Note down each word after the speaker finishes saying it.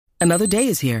Another day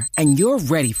is here, and you're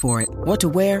ready for it. What to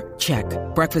wear? Check.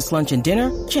 Breakfast, lunch, and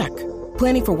dinner? Check.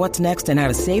 Planning for what's next and how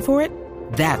to save for it?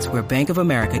 That's where Bank of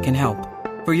America can help.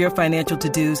 For your financial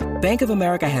to-dos, Bank of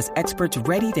America has experts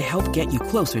ready to help get you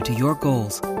closer to your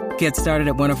goals. Get started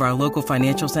at one of our local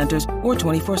financial centers or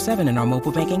 24/7 in our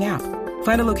mobile banking app.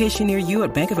 Find a location near you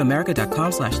at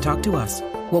bankofamerica.com/talktous.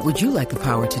 What would you like the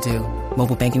power to do?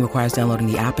 Mobile banking requires downloading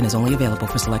the app and is only available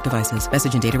for select devices.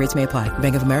 Message and data rates may apply.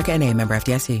 Bank of America N.A., member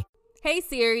FDIC. Hey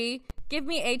Siri, give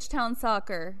me H-Town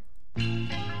Soccer.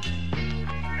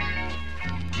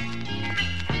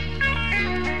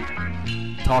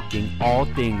 Talking all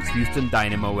things Houston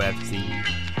Dynamo FC.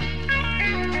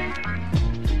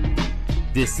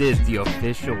 This is the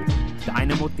official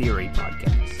Dynamo Theory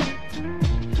podcast.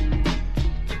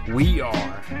 We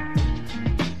are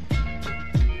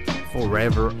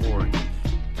Forever Orange.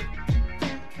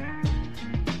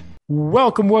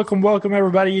 Welcome,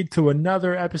 everybody, to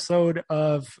another episode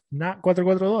of not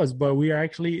 442, but we are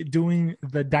actually doing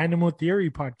the Dynamo Theory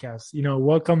podcast.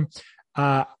 Welcome.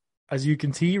 As you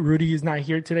can see, Rudy is not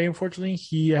here today, unfortunately.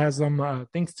 He has some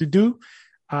things to do.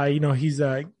 He's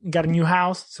got a new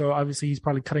house, so obviously he's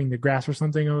probably cutting the grass or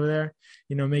something over there,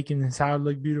 making his house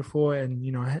look beautiful and,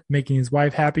 making his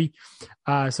wife happy.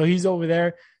 So he's over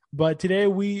there. But today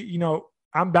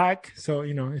I'm back. So,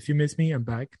 if you miss me, I'm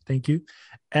back. Thank you.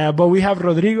 But we have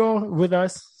Rodrigo with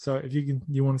us. So if you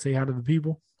want to say hi to the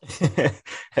people. Hey,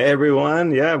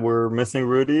 everyone. Yeah, we're missing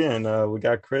Rudy and we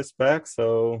got Chris back.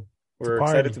 So we're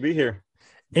excited to be here.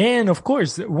 And of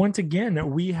course, once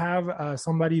again, we have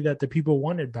somebody that the people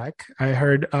wanted back. I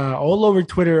heard all over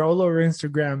Twitter, all over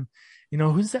Instagram,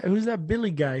 who's that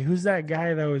Billy guy? Who's that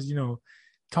guy that was,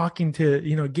 talking to,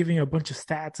 giving a bunch of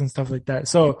stats and stuff like that.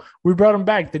 So we brought him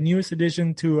back, the newest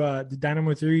addition to the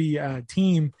Dynamo 3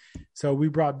 team. So we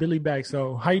brought Billy back.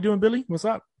 So how you doing, Billy? What's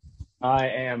up? I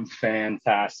am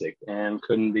fantastic and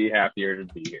couldn't be happier to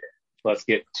be here. Let's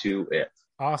get to it.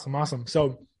 Awesome.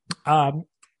 So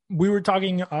we were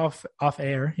talking off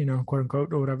air, quote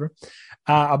unquote, or whatever,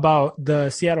 about the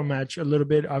Seattle match a little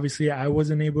bit. Obviously, I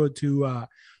wasn't able to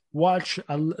watch,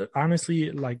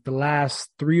 honestly, like the last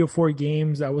 3 or 4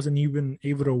 games. I wasn't even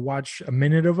able to watch a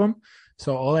minute of them.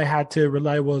 So all I had to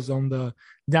rely was on the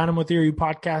Dynamo Theory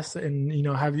podcast and,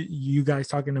 have you guys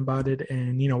talking about it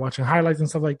and, watching highlights and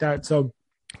stuff like that. So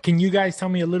can you guys tell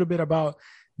me a little bit about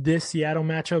this Seattle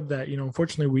matchup that,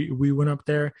 unfortunately we went up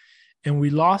there and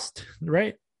we lost,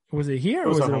 right? Was it here or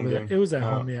was it over there? It was at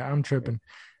home. Yeah, I'm tripping.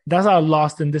 That's how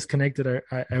lost and disconnected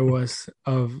I was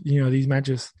of, these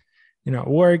matches,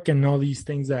 work and all these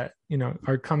things that,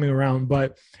 are coming around.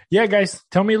 But yeah, guys,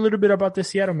 tell me a little bit about the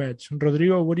Seattle match.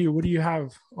 Rodrigo, what do you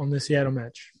have on the Seattle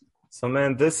match? So,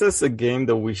 man, this is a game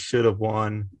that we should have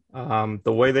won.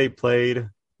 The way they played,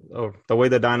 or the way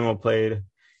the Dynamo played,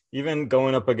 even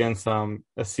going up against a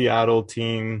Seattle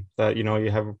team that, you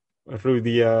have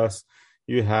Ruidiaz,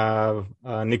 you have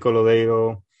Nico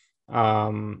Lodeiro,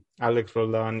 Alex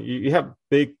Roland. You have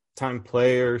big-time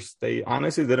players. They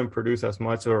honestly didn't produce as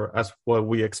much or as what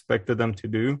we expected them to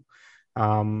do.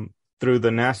 Through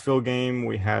the Nashville game,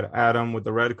 we had Adam with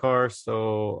the red card.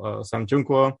 So Sam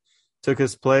Junkwa took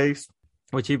his place,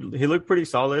 which he looked pretty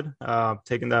solid,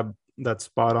 taking that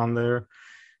spot on there.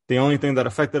 The only thing that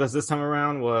affected us this time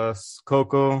around was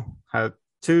Coco had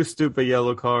 2 stupid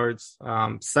yellow cards.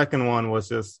 Second one was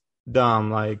just dumb.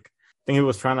 Like, I think he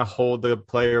was trying to hold the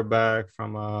player back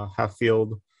from half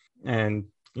field and,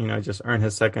 just earned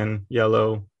his second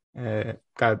yellow.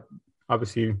 Got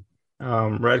obviously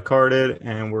red carded,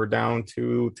 and we're down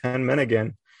to 10 men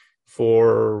again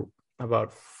for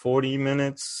about 40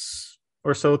 minutes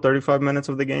or so, 35 minutes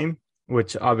of the game,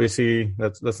 which obviously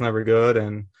that's never good.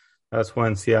 And that's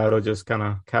when Seattle just kind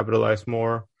of capitalized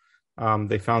more.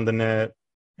 They found the net.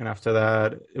 And after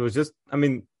that, it was just,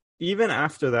 even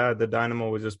after that, the Dynamo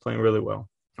was just playing really well.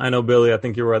 I know, Billy, I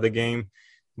think you were at the game,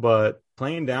 but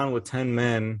playing down with 10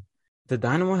 men, the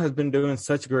Dynamo has been doing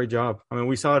such a great job.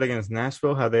 We saw it against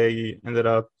Nashville, how they ended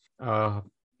up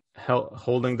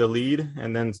holding the lead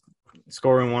and then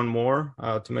scoring one more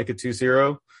to make it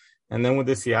 2-0. And then with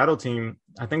the Seattle team,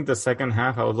 I think the second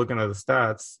half, I was looking at the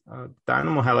stats,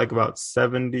 Dynamo had like about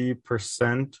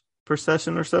 70%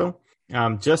 possession or so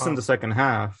just in the second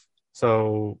half.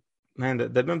 So, man,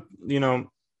 they've been,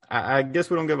 I guess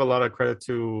we don't give a lot of credit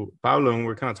to Paulo, and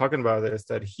we're kind of talking about this,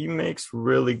 that he makes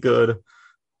really good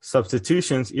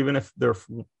substitutions, even if they're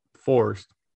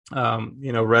forced.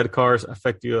 Red cards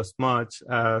affect you as much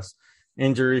as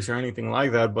injuries or anything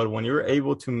like that. But when you're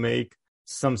able to make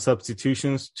some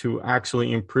substitutions to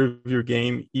actually improve your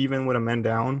game, even with a man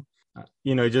down,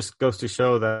 it just goes to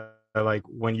show that, like,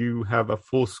 when you have a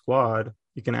full squad,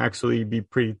 you can actually be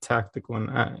pretty tactical,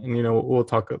 and you know we'll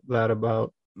talk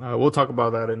about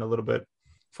that in a little bit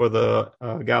for the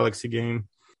Galaxy game.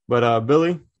 But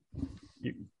Billy,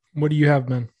 what do you have,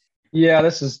 man? Yeah,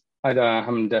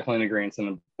 I'm definitely in agreement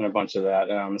in a bunch of that.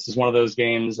 This is one of those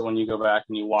games that when you go back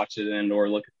and you watch it and or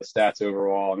look at the stats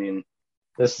overall, I mean,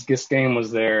 this game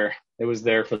was there. It was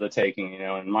there for the taking, you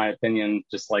know. In my opinion,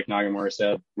 just like Nagamura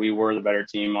said, we were the better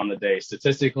team on the day.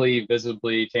 Statistically,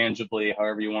 visibly, tangibly,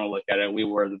 however you want to look at it, we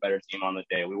were the better team on the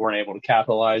day. We weren't able to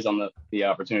capitalize on the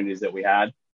opportunities that we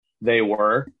had. They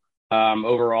were.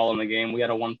 Overall in the game, we had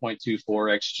a 1.24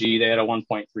 XG. They had a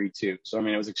 1.32. So, I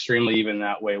mean, it was extremely even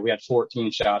that way. We had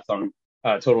 14 shots on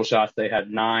total shots. They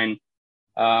had 9.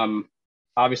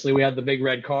 Obviously, we had the big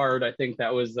red card. I think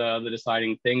that was the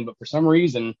deciding thing. But for some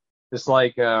reason, just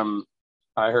like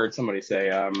I heard somebody say,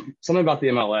 something about the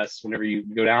MLS, whenever you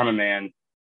go down a man,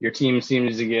 your team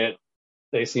seems to get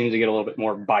a little bit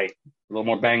more bite, a little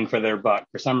more bang for their buck.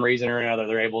 For some reason or another,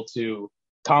 they're able to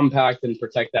compact and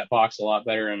protect that box a lot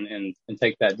better and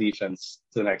take that defense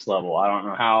to the next level. I don't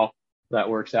know how that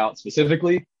works out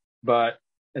specifically, but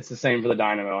it's the same for the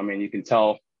Dynamo. I mean, you can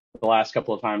tell the last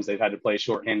couple of times they've had to play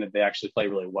shorthanded, they actually play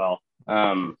really well.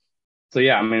 So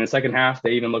yeah, I mean, the second half,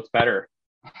 they even looked better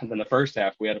than the first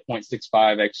half. We had a 0.65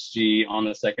 XG on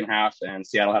the second half and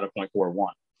Seattle had a 0.41.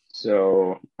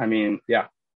 So, I mean, yeah,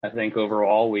 I think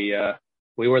overall we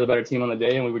were the better team on the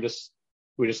day, and we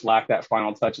just lacked that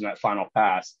final touch and that final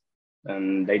pass,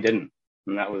 and they didn't.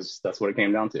 And that's what it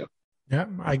came down to. Yeah,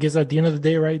 I guess at the end of the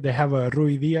day, right, they have a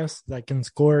Rui Diaz that can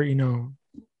score, you know,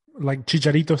 like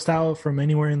Chicharito style from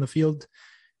anywhere in the field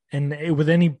and with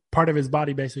any part of his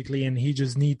body, basically. And he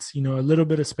just needs, you know, a little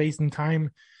bit of space and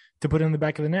time to put in the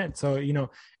back of the net. So, you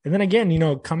know, and then again, you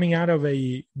know, coming out of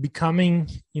becoming,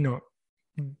 you know,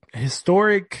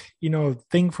 historic, you know,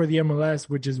 thing for the MLS,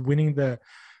 which is winning the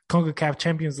CONCACAF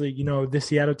Champions League, you know, the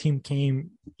Seattle team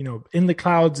came, you know, in the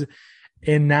clouds,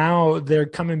 and now they're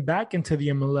coming back into the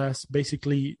MLS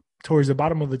basically towards the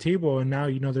bottom of the table. And now,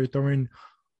 you know, they're throwing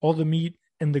all the meat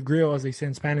in the grill, as they say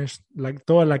in Spanish, like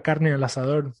toda la carne al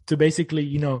asador, to basically,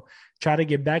 you know, try to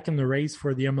get back in the race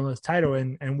for the MLS title.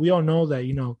 And we all know that,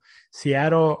 you know,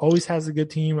 Seattle always has a good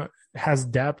team, has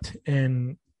depth.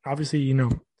 And obviously, you know,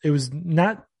 it was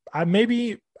not,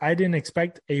 maybe I didn't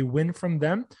expect a win from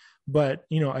them, but,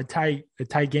 you know, a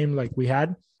tie game like we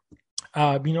had,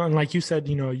 you know, and like you said,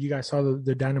 you know, you guys saw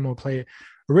the Dynamo play a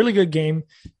really good game,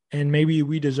 and maybe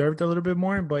we deserved a little bit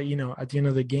more, but, you know, at the end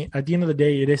of the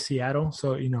day, it is Seattle.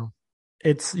 So, you know,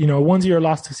 it's, you know, 1-0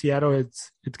 loss to Seattle.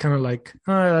 It's kind of like,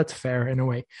 that's fair in a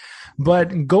way.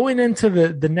 But going into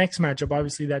the next matchup,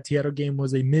 obviously that Seattle game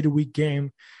was a midweek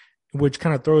game, which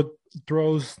kind of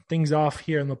throws things off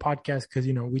here in the podcast, because,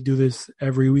 you know, we do this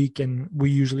every week and we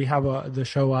usually have the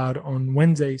show out on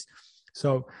Wednesdays.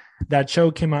 So that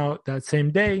show came out that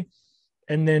same day.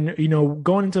 And then, you know,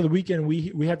 going into the weekend,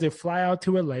 we had to fly out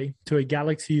to LA, to a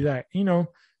Galaxy that, you know,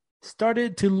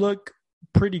 started to look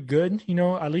pretty good, you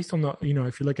know, at least on the, you know,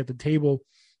 if you look at the table,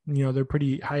 you know, they're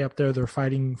pretty high up there. They're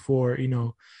fighting for, you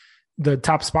know, the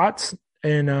top spots.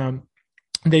 And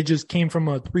they just came from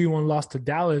a 3-1 loss to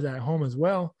Dallas at home as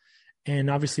well.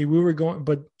 And obviously we were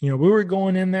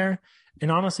going in there.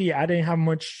 And honestly, I didn't have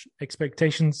much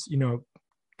expectations, you know,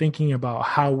 thinking about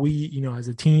how we, you know, as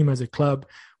a team, as a club,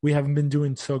 we haven't been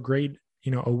doing so great,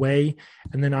 you know, away.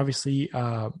 And then obviously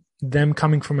them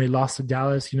coming from a loss to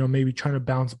Dallas, you know, maybe trying to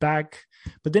bounce back.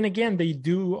 But then again, they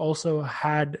do also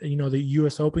had, you know, the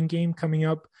US Open game coming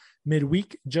up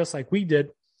midweek, just like we did.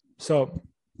 So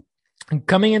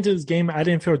coming into this game, I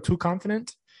didn't feel too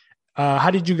confident.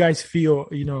 How did you guys feel,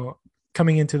 you know,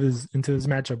 coming into this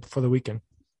matchup for the weekend?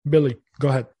 Billy, go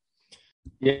ahead.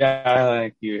 Yeah, I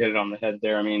think you hit it on the head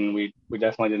there. I mean, we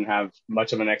definitely didn't have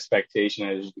much of an expectation,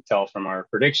 as you could tell from our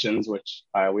predictions, which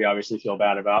we obviously feel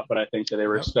bad about. But I think that they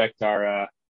respect our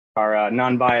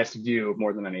non-biased view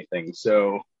more than anything.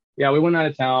 So yeah, we went out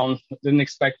of town, didn't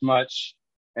expect much,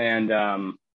 and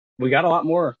we got a lot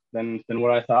more than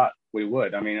what I thought we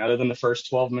would. I mean, other than the first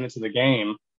 12 minutes of the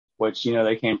game, which, you know,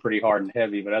 they came pretty hard and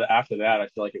heavy. But after that, I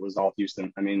feel like it was all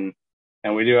Houston. I mean,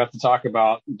 and we do have to talk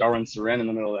about Darwin Seren in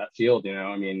the middle of that field. You know,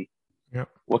 I mean,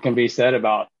 What can be said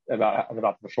about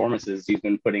the performances he's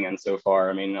been putting in so far?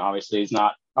 I mean, obviously he's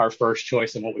not our first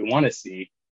choice of what we want to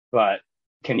see, but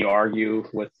can you argue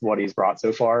with what he's brought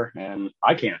so far? And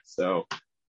I can't. So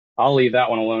I'll leave that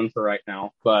one alone for right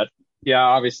now. But yeah,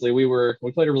 obviously we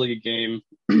played a really good game,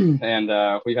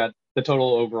 and we had the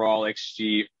total overall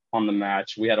XG on the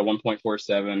match. We had a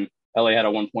 1.47. LA had a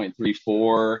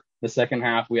 1.34. The second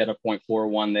half, we had a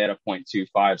 0.41. They had a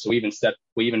 0.25. So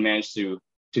we even managed to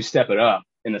step it up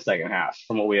in the second half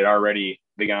from what we had already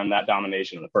begun that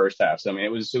domination in the first half. So I mean,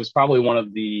 it was probably one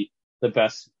of the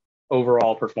best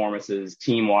overall performances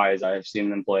team wise I have seen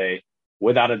them play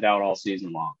without a doubt all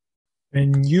season long.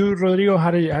 And you, Rodrigo,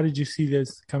 how did you see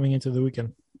this coming into the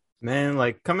weekend? Man,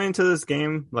 like coming into this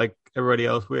game, like everybody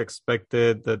else, we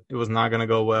expected that it was not going to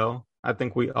go well. I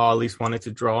think we all at least wanted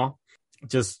to draw.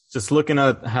 Just looking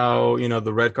at how, you know,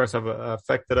 the red cards have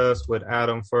affected us with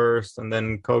Adam first and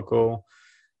then Coco.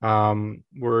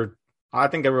 I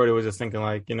think everybody was just thinking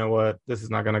like, you know what, this is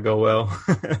not going to go well.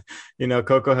 You know,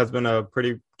 Coco has been a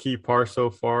pretty key part so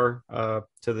far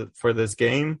for this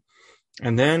game.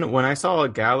 And then when I saw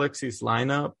Galaxy's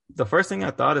lineup, the first thing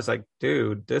I thought is like,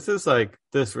 dude, this is like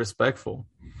disrespectful.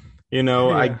 You know,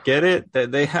 yeah. I get it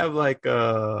that they have like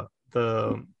the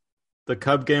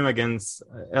Cup game against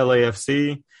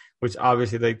LAFC, which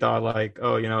obviously they thought like,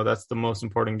 oh, you know, that's the most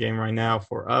important game right now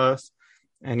for us.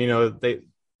 And, you know, they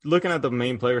looking at the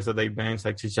main players that they benched,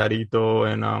 like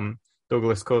Chicharito and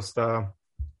Douglas Costa,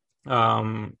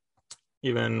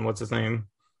 even what's his name,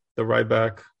 the right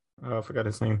back, I forgot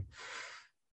his name.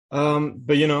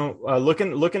 But you know,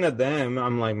 looking at them,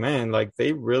 I'm like, man, like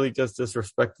they really just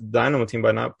disrespected the Dynamo team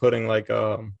by not putting like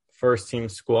a first team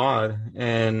squad.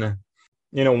 And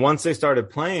you know, once they started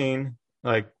playing,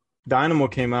 like Dynamo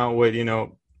came out with, you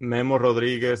know, Memo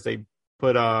Rodriguez. They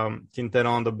put Quintero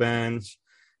on the bench.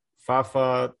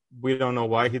 Fafa, we don't know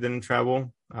why he didn't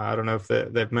travel. I don't know if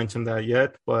they've mentioned that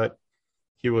yet, but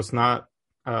he was not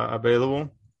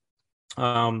available.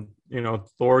 You know,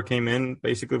 Thor came in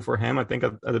basically for him. I think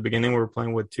at the beginning we were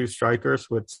playing with two strikers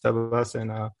with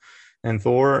Sebas and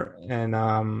Thor.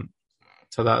 And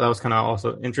so that was kind of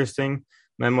also interesting.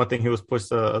 Memo, I think he was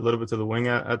pushed a little bit to the wing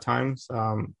at times,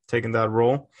 taking that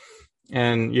role.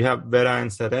 And you have Vera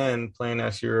and Seren playing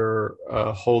as your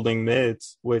holding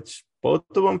mids, which both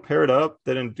of them paired up,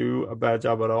 didn't do a bad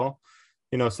job at all.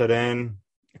 You know, Seren,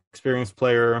 experienced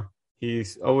player, he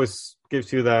always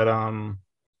gives you that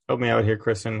help me out here,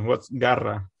 Christian. What's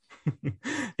garra?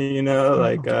 You know,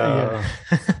 like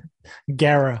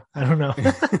Gara. I don't know,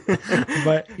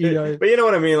 but you know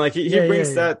what I mean. Like he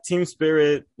brings that team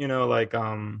spirit. You know, like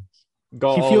go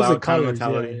he all feels out the kind of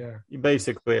colors, mentality.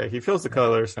 Basically, he feels the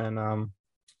colors,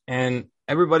 and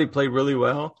everybody played really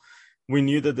well. We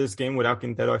knew that this game without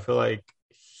Quintero, I feel like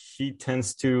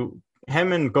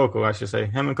him and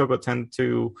Coco tend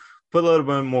to put a little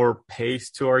bit more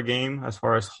pace to our game as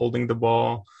far as holding the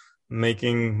ball,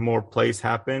 making more plays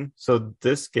happen. So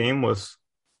this game was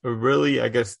a really, I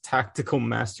guess, tactical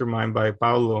mastermind by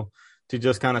Paulo to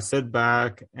just kind of sit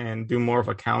back and do more of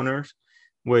a counters,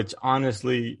 which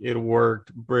honestly, it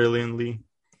worked brilliantly.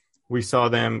 We saw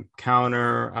them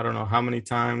counter, I don't know how many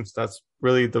times. That's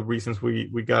really the reasons we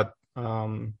got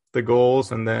the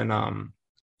goals and then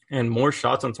and more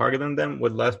shots on target than them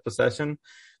with less possession.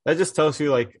 That just tells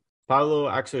you like Paulo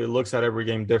actually looks at every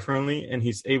game differently and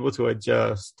he's able to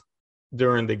adjust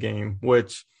during the game,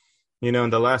 which, you know, in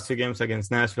the last two games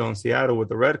against Nashville and Seattle with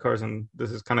the red cards, and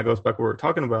this is kind of goes back to what we're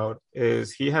talking about,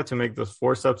 is he had to make those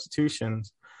 4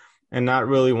 substitutions and not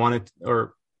really wanted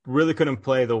or really couldn't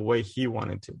play the way he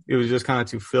wanted to. It was just kind of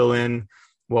to fill in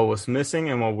what was missing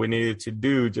and what we needed to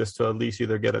do just to at least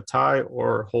either get a tie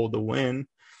or hold the win.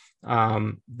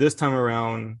 This time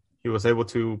around, he was able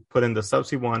to put in the subs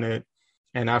he wanted.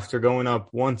 And after going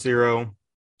up 1-0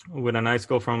 with a nice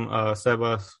goal from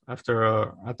Sebas,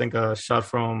 after I think a shot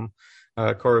from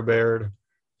Corey Baird,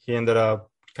 he ended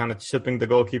up kind of chipping the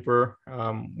goalkeeper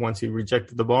once he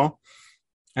rejected the ball.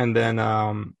 And then,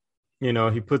 you know,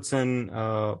 he puts in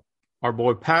our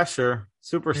boy Pasher,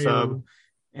 super sub,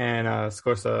 and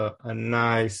scores a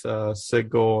nice sick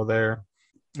goal there.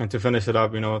 And to finish it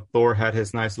up, you know, Thor had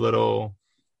his nice little,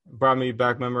 brought me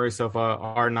back memories of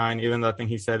R9, even though I think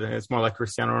he said it's more like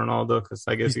Cristiano Ronaldo because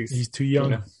I guess he's too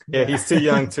young. You know, he's too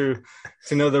young to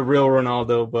know the real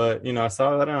Ronaldo. But, you know, I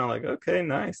saw that and I'm like, okay,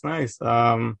 nice.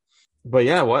 But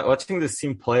yeah, watching this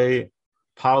team play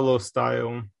Paulo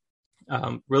style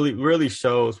really, really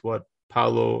shows what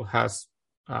Paulo has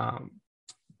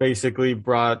basically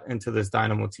brought into this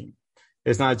Dynamo team.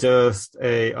 It's not just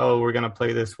we're going to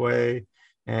play this way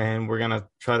and we're going to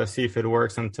try to see if it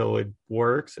works until it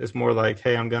works. It's more like,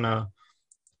 hey,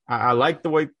 I like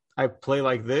the way I play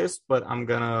like this, but I'm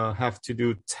going to have to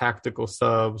do tactical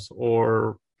subs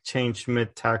or change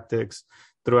mid tactics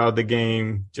throughout the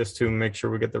game just to make sure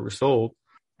we get the result.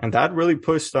 And that really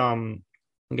pushed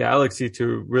Galaxy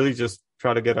to really just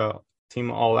try to get a team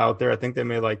all out there. I think they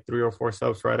made like 3 or 4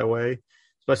 subs right away,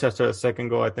 especially after the second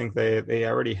goal. I think they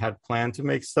already had planned to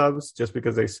make subs just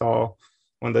because they saw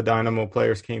when the Dynamo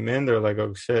players came in, they're like,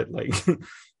 oh shit, like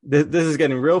this is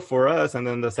getting real for us. And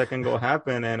then the second goal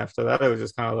happened, and after that, it was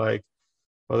just kind of like,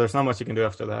 well, there's not much you can do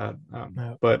after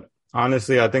that. But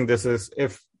honestly, I think this is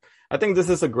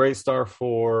a great start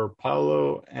for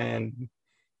Paulo and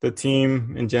the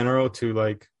team in general to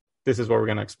like, this is what we're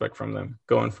going to expect from them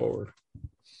going forward.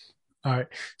 All right.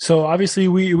 So obviously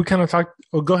we kind of talked.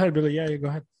 Oh, go ahead, Billy. Yeah, go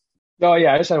ahead. Oh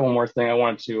yeah, I just had one more thing I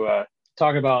wanted to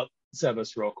talk about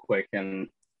Sebas real quick and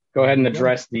go ahead and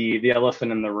address the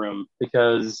elephant in the room,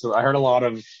 because I heard a lot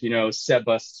of,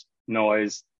 Sebas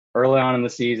noise early on in the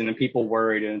season and people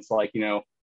worried, and it's like,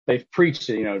 they've preached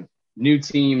it, new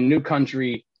team, new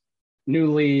country,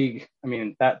 new league. I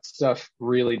mean, that stuff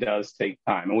really does take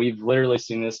time. And we've literally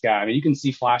seen this guy. I mean, you can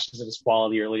see flashes of his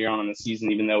quality earlier on in the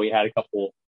season, even though he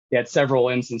had several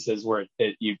instances where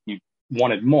you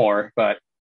wanted more, but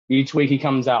each week he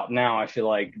comes out now, I feel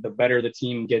like the better the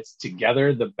team gets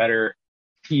together, the better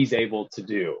he's able to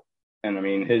do. And I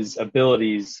mean, his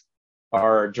abilities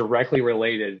are directly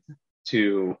related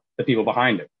to the people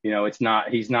behind him. He's not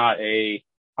going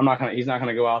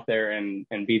to go out there and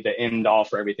be the end all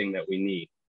for everything that we need.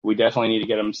 We definitely need to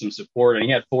get him some support. And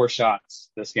he had 4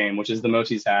 shots this game, which is the most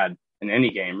he's had in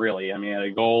any game, really. I mean, he had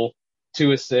a goal,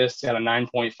 2 assists, had a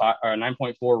 9.5 or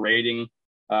 9.4 rating,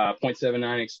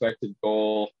 0.79 expected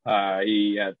goal.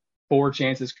 He had 4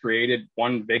 chances created,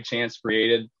 1 big chance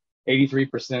created.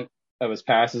 83% of his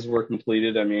passes were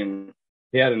completed. I mean,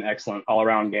 he had an excellent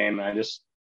all-around game. And I just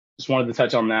wanted to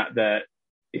touch on that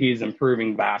he's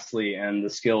improving vastly and the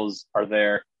skills are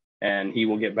there, and he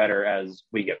will get better as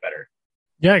we get better.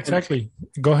 Yeah, exactly.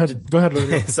 Go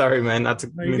ahead. Sorry, man, not to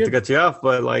cut you off,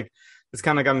 but like, this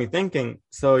kind of got me thinking.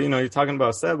 So, you're talking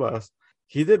about Sebas.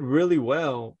 He did really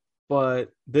well,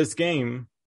 but this game,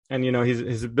 and,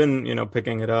 he's been,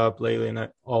 picking it up lately and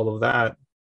all of that,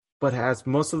 but has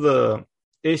most of the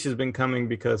issues been coming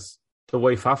because the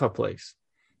way Fafa plays.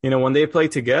 When they play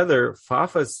together,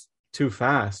 Fafa's too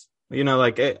fast.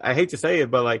 Like, I hate to say it,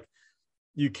 but like,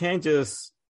 you can't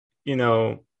just,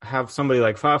 have somebody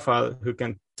like Fafa who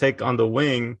can take on the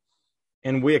wing,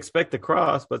 and we expect the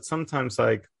cross, but sometimes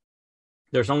like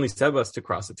there's only Sebas to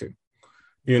cross it to,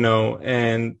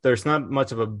 and there's not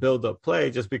much of a build-up play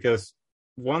just because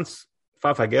once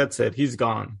Fafa gets it, he's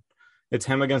gone. It's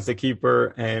him against the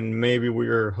keeper, and maybe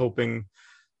we're hoping,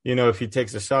 if he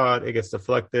takes a shot, it gets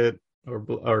deflected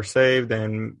or saved,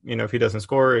 and, if he doesn't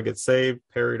score, it gets saved,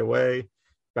 parried away,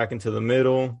 back into the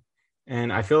middle.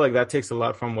 And I feel like that takes a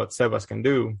lot from what Sebas can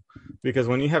do, because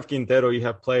when you have Quintero, you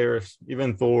have players,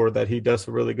 even Thor, that he does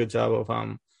a really good job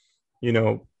of,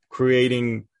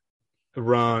 creating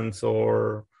runs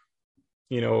or,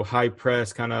 high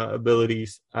press kind of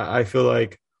abilities. I feel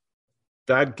like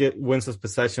that wins us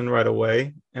possession right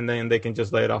away, and then they can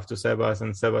just lay it off to Sebas,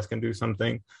 and Sebas can do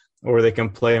something, or they can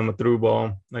play him a through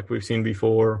ball like we've seen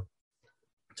before.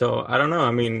 So I don't know.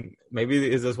 I mean, maybe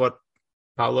is this what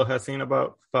Paulo has seen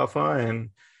about Fafa, and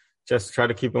just try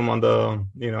to keep him on the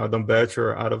the bench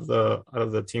or out of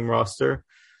the team roster,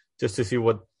 just to see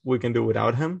what we can do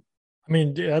without him. I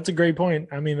mean, that's a great point.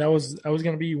 I mean, I was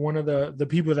going to be one of the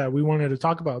people that we wanted to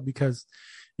talk about, because,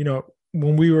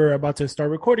 when we were about to start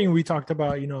recording, we talked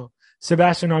about,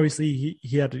 Sebastian, obviously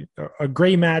he had a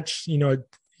great match.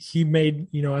 He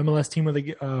made, MLS team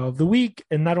of the week.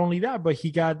 And not only that, but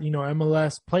he got,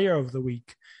 MLS player of the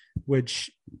week,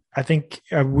 which I think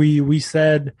we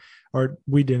said, or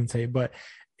we didn't say, but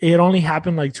it only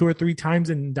happened like 2 or 3 times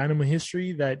in Dynamo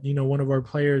history that, one of our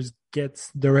players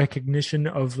gets the recognition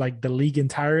of like the league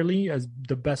entirely as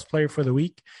the best player for the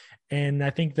week. And I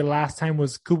think the last time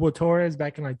was Cubo Torres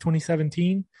back in like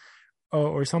 2017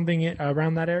 or something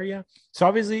around that area. So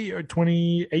obviously, or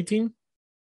 2018.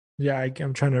 Yeah,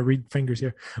 I'm trying to read fingers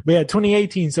here. But yeah,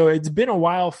 2018. So it's been a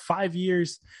while, 5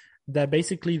 years that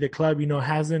basically the club,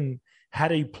 hasn't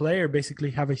had a player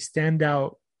basically have a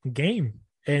standout game.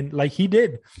 And like he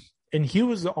did. And he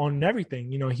was on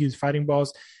everything. He was fighting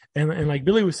balls. And like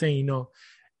Billy was saying,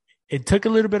 it took a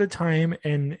little bit of time.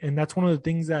 And that's one of the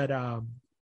things that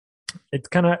it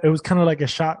was kind of like a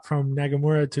shot from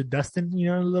Nagamura to Dustin, in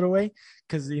a little way.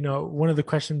 Because, one of the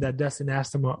questions that Dustin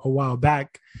asked him a while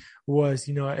back was,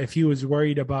 if he was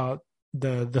worried about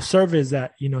the service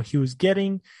that, he was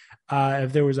getting,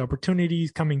 if there was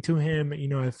opportunities coming to him,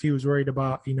 if he was worried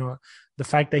about, the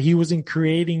fact that he wasn't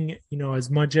creating, as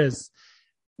much as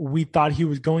we thought he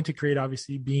was going to create,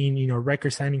 obviously being,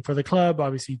 record signing for the club,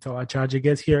 obviously till Achaja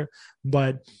gets here,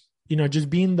 but, just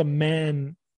being the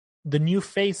man, the new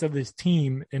face of this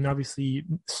team, and obviously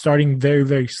starting very,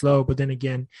 very slow. But then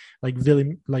again, like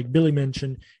Billy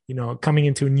mentioned, coming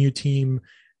into a new team,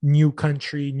 new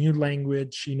country, new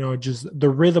language, just the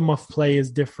rhythm of play is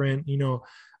different,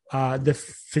 the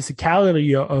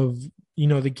physicality of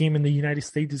the game in the United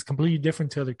States is completely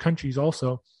different to other countries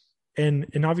also, and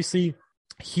obviously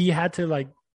he had to like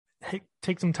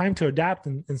take some time to adapt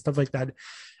and stuff like that.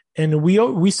 And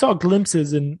we saw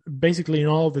glimpses in basically in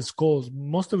all of his goals.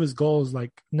 Most of his goals,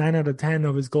 like 9 out of 10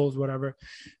 of his goals, whatever,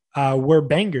 were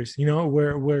bangers.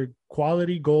 Were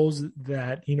quality goals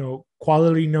that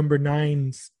quality number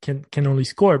 9s can only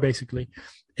score basically.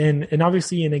 And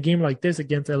obviously in a game like this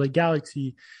against LA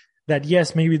Galaxy, that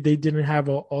yes, maybe they didn't have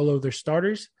all of their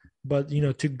starters, but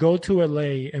to go to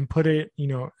LA and put it,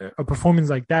 a performance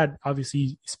like that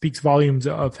obviously speaks volumes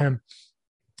of him.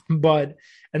 And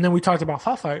then we talked about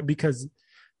Fafa, because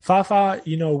Fafa,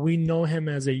 we know him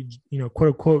as a, quote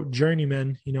unquote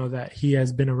journeyman, that he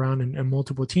has been around in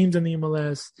multiple teams in the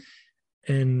MLS.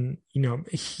 And,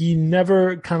 he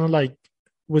never kind of like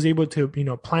was able to,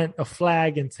 plant a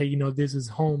flag and say, this is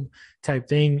home type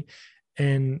thing.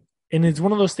 And it's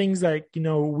one of those things that,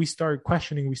 we start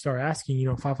questioning, we start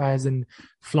asking, Fafa hasn't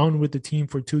flown with the team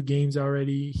for 2 games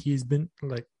already. He's been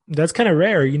like, that's kind of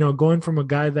rare, going from a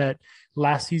guy that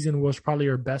last season was probably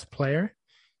our best player.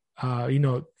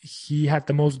 He had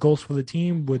the most goals for the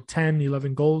team with 10,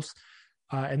 11 goals.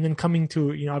 And then coming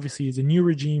to, obviously it's a new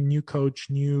regime, new coach,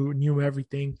 new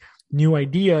everything, new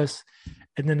ideas.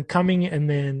 And then coming and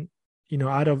then,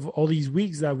 out of all these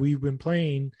weeks that we've been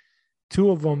playing,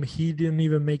 2 of them, he didn't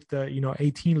even make the,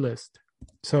 18 list.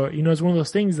 So, it's one of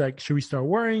those things like, should we start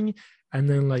worrying? And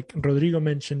then like Rodrigo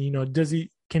mentioned,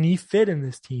 can he fit in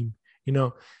this team?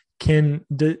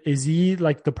 Is he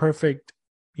like the perfect,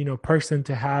 person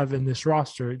to have in this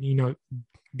roster?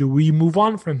 Do we move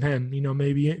on from him?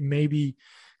 Maybe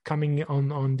coming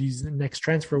on these next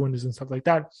transfer windows and stuff like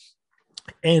that.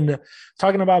 And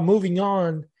talking about moving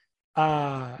on,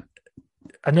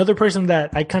 another person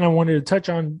that I kind of wanted to touch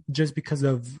on just because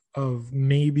of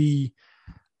maybe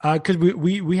because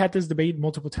we had this debate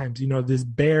multiple times, this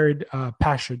Baird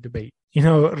Pasher debate.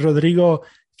 Rodrigo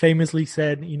famously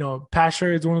said,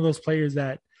 Pasher is one of those players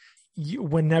that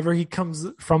whenever he comes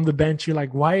from the bench, you're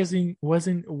like, why isn't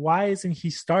he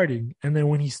starting? And then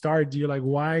when he started, you're like,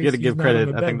 why? You got to give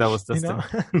credit. I think that was Dustin.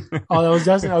 Oh, that was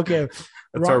Dustin. Okay,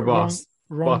 that's our boss.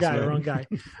 Wrong guy.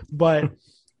 But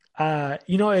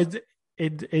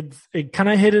it kind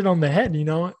of hit it on the head.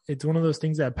 It's one of those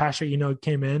things that Pasha,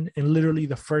 came in and literally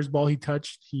the first ball he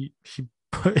touched, he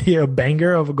put a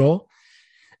banger of a goal.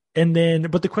 And then,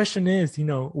 but the question is,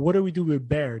 what do we do with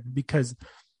Baird? Because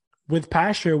with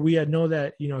Pasha, we know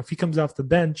that, if he comes off the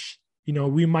bench,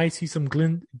 we might see some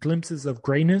glimpses of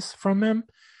greatness from him.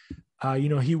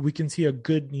 We can see a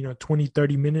good, 20,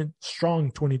 30 minutes,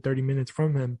 strong 20, 30 minutes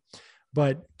from him.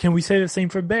 But can we say the same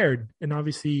for Baird? And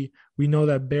obviously, we know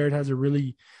that Baird has a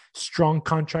really strong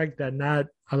contract that not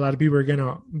a lot of people are going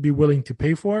to be willing to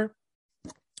pay for.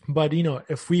 But,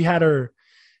 if we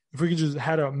could just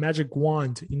had a magic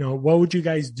wand, what would you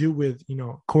guys do with,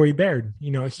 Corey Baird?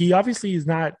 He obviously is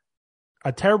not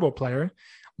a terrible player,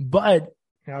 but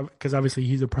because obviously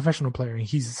he's a professional player and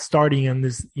he's starting on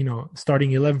this,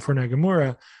 starting 11 for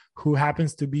Nagamura, who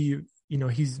happens to be,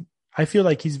 I feel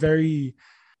like he's very,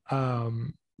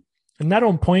 not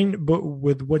on point, but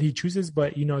with what he chooses,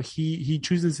 but he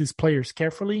chooses his players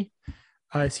carefully.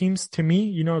 It seems to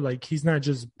me, like he's not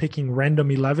just picking random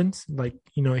 11s, like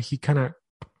he kind of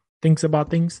thinks about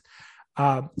things.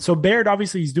 So Baird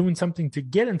obviously is doing something to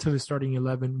get into the starting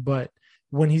 11, but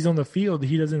when he's on the field,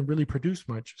 he doesn't really produce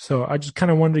much. So I just kind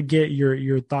of wanted to get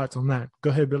your thoughts on that. Go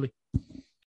ahead, Billy.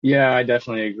 Yeah, I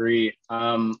definitely agree.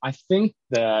 I think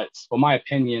that, my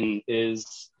opinion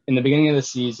is in the beginning of the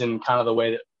season, kind of the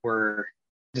way that we're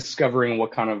discovering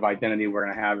what kind of identity we're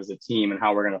going to have as a team and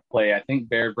how we're going to play. I think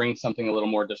Baird brings something a little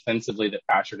more defensively that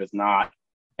Pasher does not.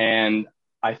 And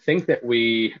I think that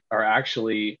we are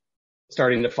actually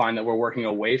starting to find that we're working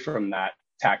away from that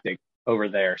tactic over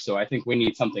there. So I think we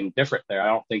need something different there. I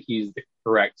don't think he's the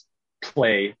correct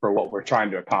play for what we're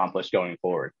trying to accomplish going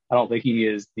forward. I don't think he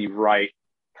is the right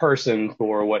person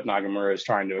for what Nagamura is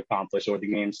trying to accomplish or the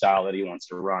game style that he wants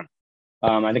to run.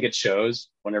 I think it shows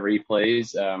whenever he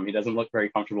plays. He doesn't look very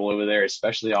comfortable over there,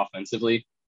 especially offensively,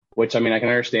 which, I can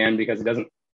understand because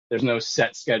there's no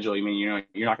set schedule. You're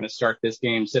not going to start this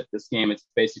game, sit this game. It's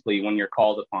basically when you're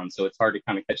called upon. So it's hard to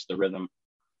kind of catch the rhythm,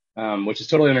 which is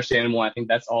totally understandable. I think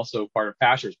that's also part of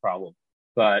Pasher's problem.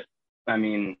 But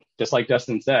just like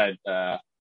Dustin said,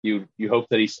 you hope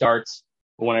that he starts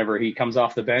whenever he comes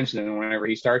off the bench. And then whenever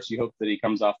he starts, you hope that he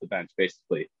comes off the bench,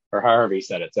 basically, or however he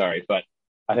said it. Sorry. But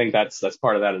I think that's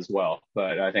part of that as well.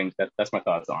 But I think that's my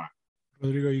thoughts on it.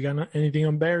 Rodrigo, you got anything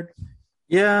on Baird?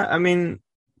 Yeah,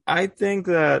 I think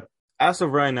that as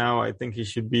of right now, I think he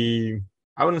should be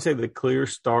I wouldn't say the clear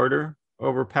starter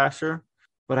over Pasher,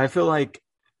 but I feel like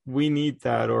we need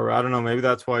that, or I don't know, maybe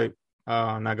that's why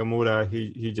Nagamura,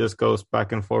 he just goes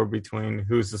back and forth between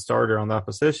who's the starter on that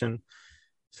position,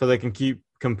 so they can keep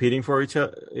competing for each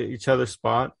other's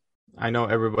spot. I know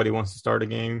everybody wants to start a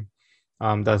game.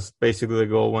 That's basically the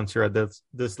goal once you're at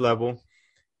this level.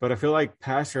 But I feel like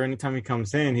Pasher, anytime he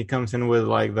comes in with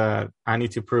like that I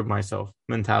need to prove myself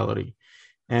mentality.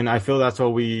 And I feel that's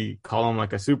what we call him,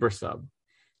 like a super sub.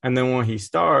 And then when he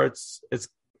starts,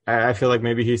 I feel like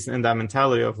maybe he's in that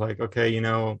mentality of like, okay, you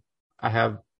know, I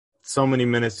have so many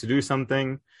minutes to do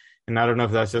something. And I don't know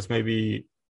if that's just maybe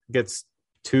gets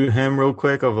to him real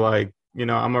quick of like, you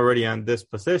know, I'm already in this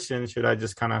position. Should I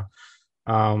just kind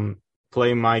of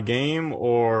play my game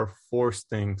or force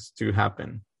things to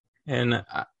happen? And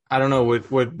I don't know,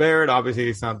 with Barrett, obviously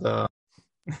it's not the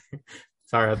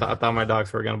sorry, I thought my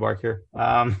dogs were going to bark here.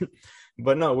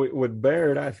 But no, with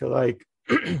Barrett, I feel like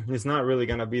he's not really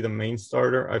going to be the main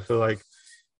starter. I feel like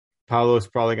Paulo's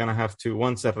probably going to have to,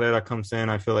 once Herrera comes in,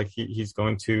 I feel like he's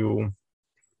going to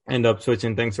end up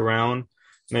switching things around.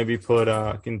 Maybe put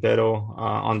Quintero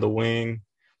on the wing,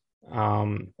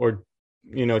 or,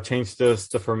 you know, change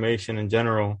the formation in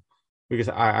general, because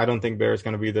I don't think Barrett's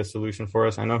going to be the solution for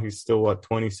us. I know he's still,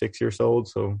 26 years old,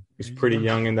 so he's pretty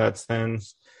young in that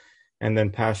sense. And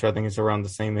then Pasher, I think he's around the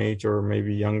same age or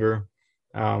maybe younger.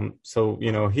 So,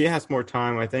 you know, he has more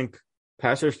time. I think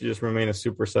Pasher should just remain a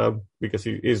super sub because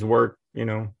he's worked, you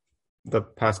know, the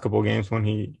past couple of games when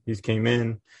he's came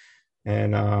in.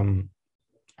 And I'm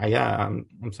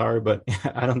sorry, but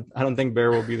I don't think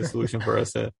Barrett will be the solution for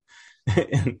us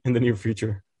in the near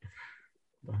future.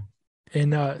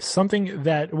 And something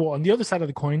that, well, on the other side of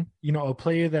the coin, you know, a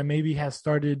player that maybe has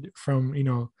started from, you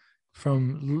know,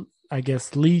 from I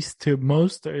guess least to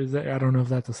most, is that, I don't know if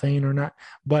that's a saying or not,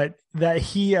 but that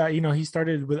he, you know, he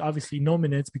started with obviously no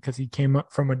minutes because he came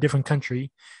up from a different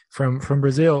country, from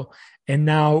Brazil, and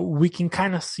now we can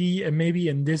kind of see, and maybe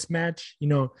in this match, you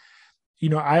know,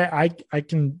 I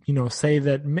can, you know, say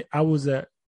that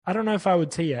I don't know if I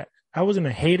would say I wasn't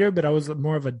a hater, but I was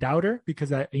more of a doubter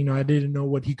because I didn't know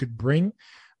what he could bring.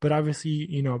 But obviously,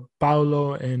 you know,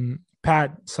 Paulo and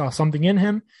Pat saw something in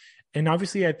him. And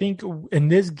obviously, I think in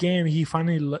this game, he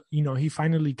finally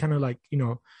kind of like, you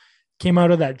know, came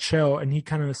out of that shell and he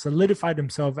kind of solidified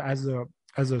himself as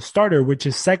a starter, which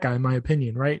is Seka, in my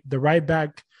opinion, right? The right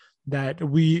back that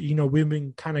we've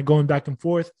been kind of going back and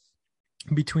forth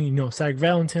between, you know, Zach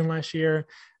Valentin last year.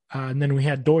 And then we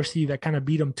had Dorsey that kind of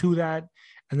beat him to that.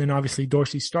 And then obviously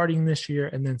Dorsey starting this year,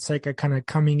 and then Seka kind of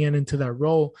coming into that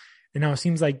role. And now it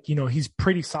seems like, you know, he's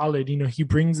pretty solid. You know, he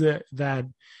brings that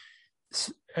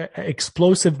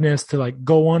explosiveness to like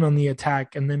go on the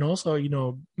attack, and then also, you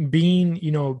know, being,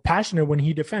 you know, passionate when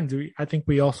he defends. I think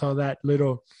we all saw that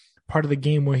little part of the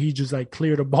game where he just like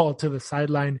cleared a ball to the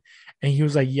sideline and he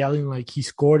was like yelling like he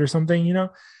scored or something, you know,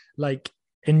 like,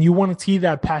 and you want to see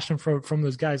that passion from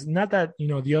those guys. Not that, you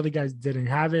know, the other guys didn't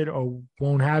have it or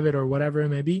won't have it or whatever it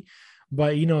may be,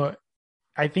 but, you know,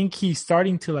 I think he's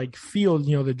starting to like feel,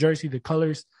 you know, the jersey, the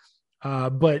colors.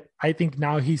 But I think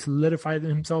now he's solidified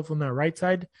himself on that right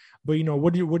side. But, you know,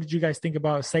 what did you guys think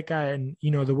about Seka and,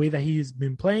 you know, the way that he's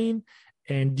been playing?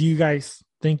 And do you guys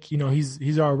think, you know,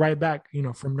 he's our right back, you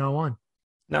know, from now on?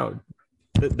 No,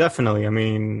 definitely. I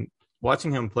mean,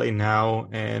 watching him play now,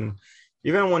 and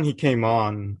even when he came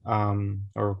on,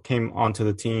 or came onto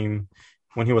the team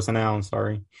when he was announced,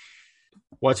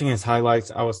 watching his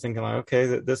highlights, I was thinking like, okay,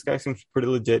 this guy seems pretty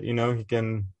legit. You know, he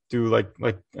can do like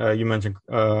you mentioned,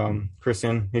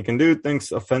 Christian, he can do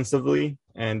things offensively,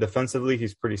 and defensively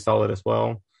he's pretty solid as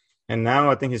well. And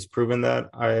now I think he's proven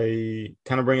that. I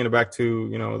kind of bringing it back to,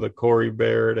 you know, the Corey,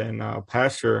 Baird, and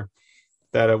Pasher,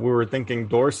 that we were thinking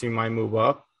Dorsey might move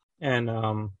up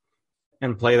and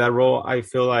play that role. I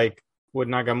feel like with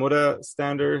Nagamura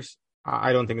standards,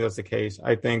 I don't think that's the case.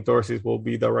 I think Dorsey will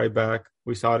be the right back.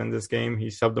 We saw it in this game. He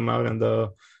subbed him out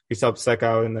he subbed Seka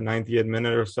out in the 90th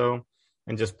minute or so,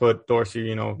 and just put Dorsey,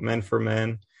 you know, men for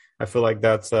men. I feel like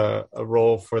that's a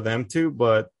role for them too.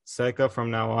 But Seka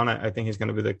from now on, I think he's going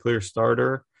to be the clear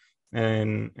starter.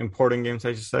 And important games,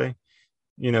 I should say,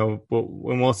 you know,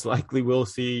 we most likely will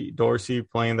see Dorsey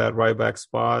playing that right back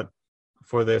spot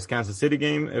for this Kansas City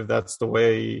game, if that's the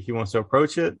way he wants to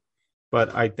approach it.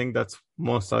 But I think that's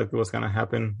most likely what's going to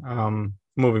happen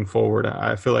moving forward.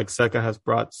 I feel like Seka has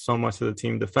brought so much to the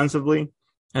team defensively.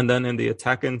 And then in the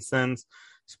attacking sense,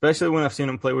 especially when I've seen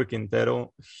him play with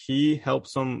Quintero, he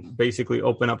helps him basically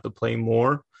open up the play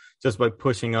more just by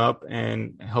pushing up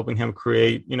and helping him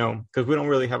create, you know, because we don't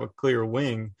really have a clear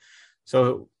wing.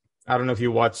 So I don't know if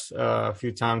you watched a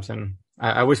few times, and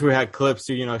I wish we had clips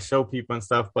to, show people and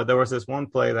stuff. But there was this one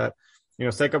play that,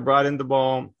 Seca brought in the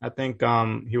ball. I think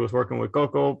he was working with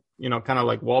Coco, kind of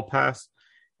like wall pass,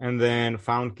 and then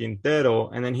found Quintero.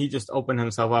 And then he just opened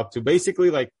himself up to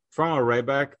basically like from a right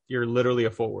back, you're literally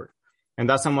a forward. And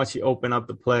that's how much he opened up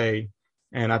the play.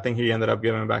 And I think he ended up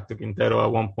giving it back to Quintero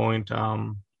at one point.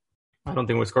 I don't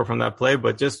think we scored from that play,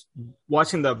 but just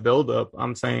watching that build up,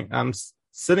 I'm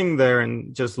sitting there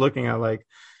and just looking at like,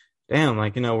 damn,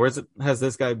 like, has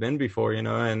this guy been before,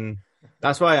 and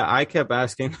that's why I kept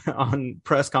asking on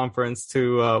press conference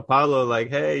to Paulo, like,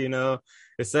 hey,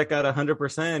 is Seca at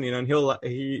 100%, and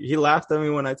he laughed at me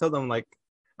when I told him, like,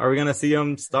 are we going to see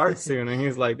him start soon? And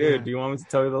he's like, dude, do you want me to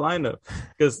tell you the lineup?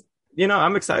 Because,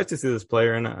 I'm excited to see this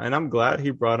player, and I'm glad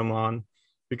he brought him on,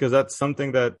 because that's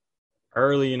something that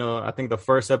early, I think the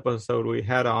first episode we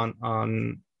had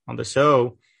on the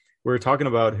show, we were talking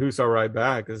about who's our right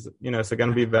back. Is it going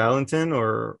to be Valentin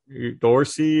or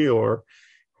Dorsey or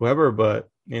whoever? But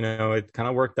it kind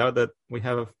of worked out that we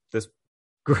have this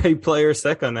great player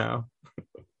Seca now.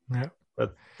 Yeah,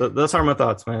 but those are my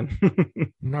thoughts, man.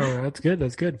 No, that's good.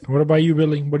 That's good. What about you,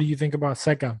 Billy? What do you think about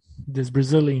Seca, this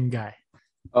Brazilian guy?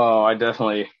 Oh,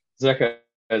 Seca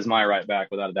is my right back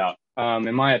without a doubt.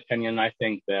 In my opinion, I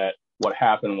think that what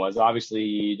happened was, obviously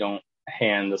you don't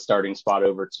hand the starting spot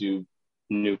over to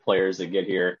new players that get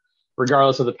here,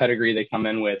 regardless of the pedigree they come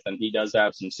in with. And he does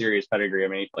have some serious pedigree. I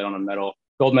mean, he played on a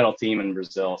gold medal team in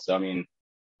Brazil. So, I mean,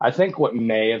 I think what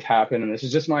may have happened, and this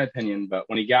is just my opinion, but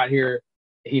when he got here,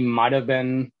 he might have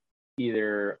been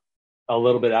either a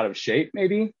little bit out of shape,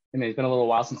 maybe. I mean, it's been a little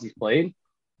while since he's played.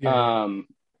 Yeah.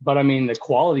 But I mean, the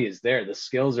quality is there. The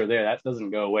skills are there. That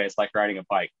doesn't go away. It's like riding a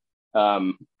bike.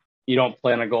 You don't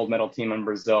play on a gold medal team in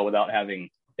Brazil without having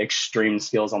extreme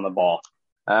skills on the ball.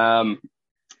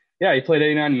 He played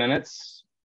 89 minutes,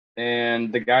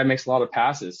 and the guy makes a lot of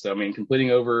passes. So, I mean, completing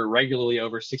regularly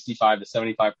over 65 to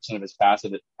 75% of his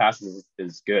passes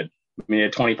is good. I mean, he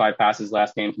had 25 passes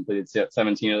last game, completed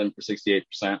 17 of them for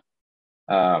 68%.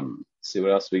 See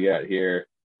what else we got here.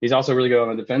 He's also really good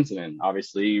on the defensive end.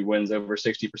 Obviously, he wins over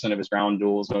 60% of his ground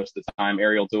duels most of the time,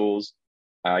 aerial duels.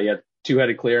 He had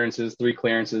 2-headed clearances, 3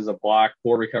 clearances, a block,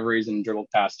 4 recoveries, and dribbled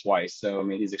past twice. So, I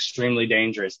mean, he's extremely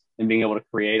dangerous in being able to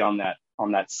create on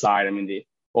that side. I mean,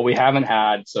 what we haven't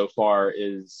had so far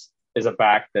is a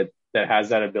back that has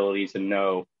that ability to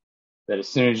know that as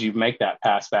soon as you make that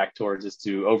pass back towards us,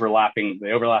 to overlapping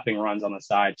runs on the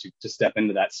side, to step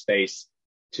into that space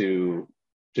to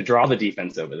draw the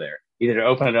defense over there, either to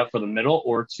open it up for the middle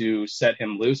or to set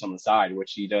him loose on the side,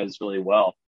 which he does really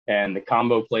well. And the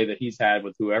combo play that he's had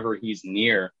with whoever he's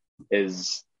near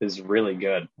is really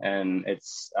good. And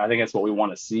I think that's what we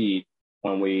want to see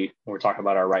when we're talking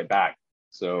about our right back.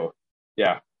 So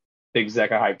yeah, big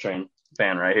Zeca hype train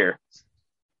fan right here.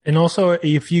 And also,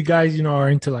 if you guys, are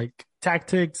into like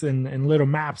tactics and little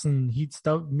maps and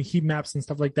heat maps and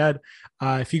stuff like that,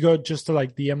 if you go just to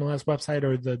like the MLS website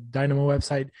or the Dynamo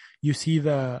website, you see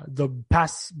the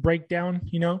pass breakdown,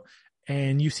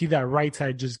 and you see that right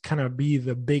side just kind of be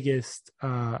the biggest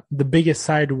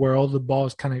side where all the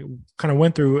balls kind of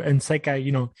went through. And Seca,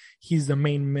 he's the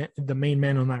main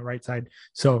man on that right side.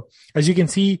 So as you can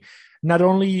see, not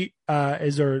only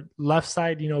is our left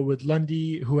side, with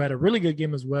Lundy, who had a really good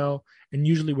game as well, and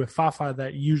usually with Fafa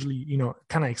that usually,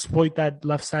 kind of exploit that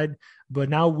left side, but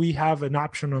now we have an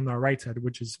option on our right side,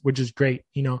 which is great,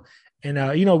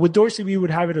 And, with Dorsey, we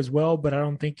would have it as well, but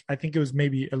I think it was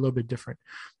maybe a little bit different.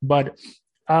 But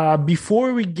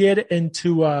before we get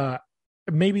into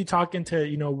maybe talking to,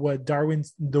 what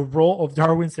the role of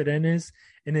Darwin Cerén is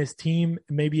in his team,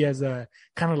 maybe as a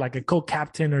kind of like a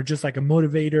co-captain or just like a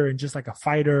motivator and just like a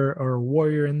fighter or a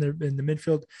warrior in the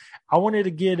midfield, I wanted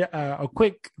to get a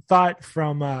quick thought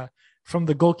from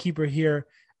the goalkeeper here,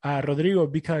 Rodrigo,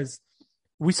 because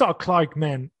we saw Clark,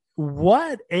 man.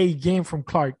 What a game from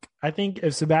Clark. I think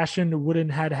if Sebastian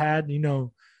wouldn't had,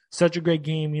 such a great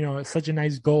game, such a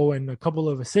nice goal and a couple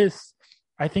of assists,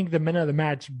 I think the man of the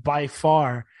match by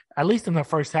far, at least in the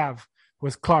first half,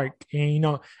 was Clark. And,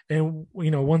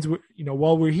 once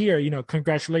while we're here,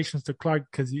 congratulations to Clark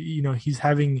because, he's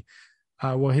having,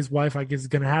 his wife, I guess, is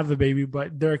going to have the baby,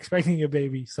 but they're expecting a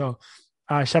baby. So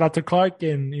shout out to Clark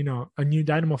and, a new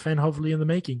Dynamo fan, hopefully in the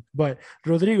making. But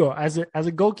Rodrigo, as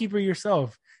a goalkeeper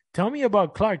yourself, tell me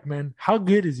about Clark, man. How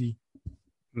good is he?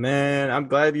 Man, I'm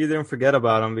glad you didn't forget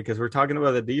about him because we're talking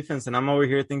about the defense, and I'm over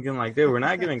here thinking like, dude, we're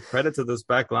not giving credit to this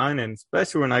back line, and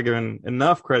especially we're not giving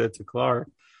enough credit to Clark.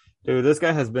 Dude, this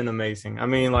guy has been amazing. I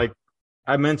mean, like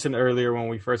I mentioned earlier when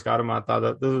we first got him, I thought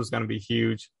that this was going to be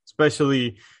huge,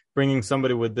 especially bringing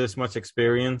somebody with this much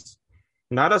experience.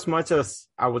 not as much as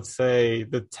I would say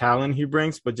the talent he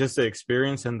brings, but just the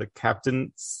experience and the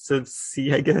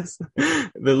captaincy, I guess,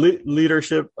 the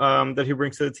leadership that he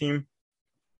brings to the team.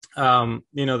 That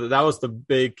was the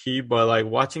big key. But like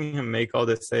watching him make all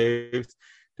the saves,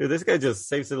 dude, this guy just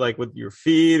saves it like with your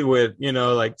feet, with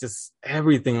like just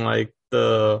everything, like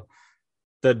the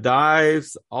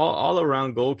dives, all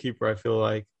around goalkeeper. I feel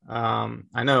like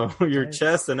I know your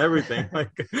chest and everything,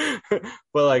 like,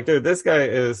 but like, dude, this guy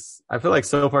is. I feel like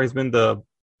so far he's been the,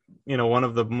 one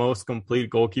of the most complete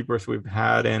goalkeepers we've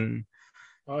had in.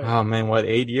 Oh man, what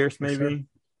 8 years maybe?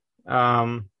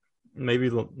 Sure.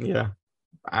 Maybe yeah.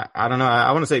 I don't know.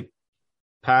 I want to say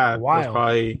Pat was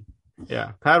probably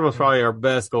our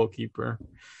best goalkeeper,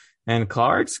 and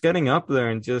Clark's getting up there,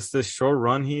 and just this short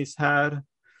run he's had.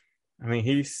 I mean,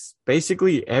 he's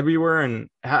basically everywhere, and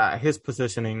his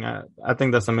positioning. I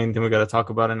think that's the main thing we got to talk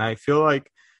about. And I feel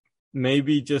like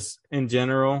maybe just in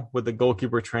general with the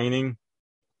goalkeeper training,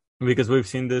 because we've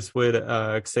seen this with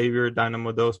Xavier,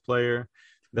 Dynamo Dos player,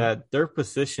 that their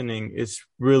positioning is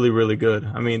really, really good.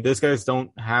 I mean, these guys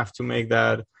don't have to make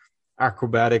that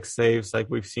acrobatic saves like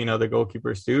we've seen other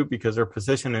goalkeepers do, because their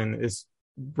positioning is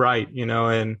right,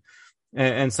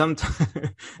 and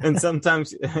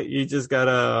sometimes you just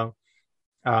gotta,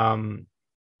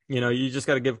 you just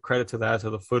gotta give credit to that, to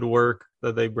the footwork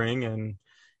that they bring,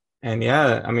 and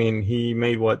yeah, I mean, he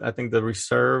made I think the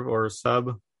reserve or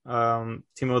sub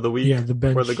team of the week the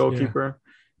bench, for the goalkeeper. Yeah.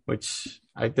 Which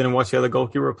I didn't watch the other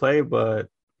goalkeeper play, but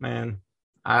man,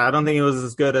 I don't think he was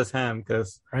as good as him,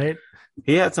 because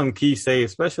he had some key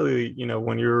saves, especially,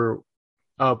 when you're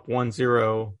up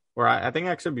 1-0, or I think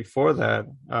actually before that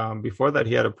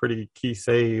he had a pretty key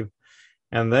save.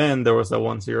 And then there was that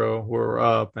 1-0 we were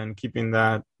up, and keeping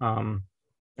that,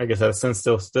 I guess that sense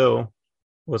still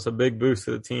was a big boost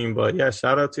to the team. But yeah,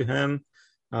 shout out to him.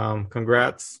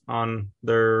 Congrats on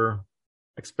their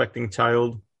expecting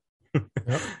child.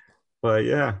 Yep. But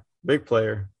yeah, big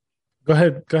player. Go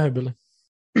ahead, Billy.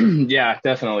 Yeah,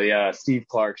 definitely. Steve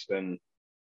Clark's been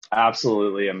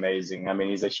absolutely amazing. I mean,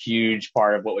 he's a huge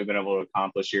part of what we've been able to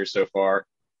accomplish here so far.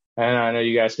 And I know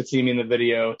you guys could see me in the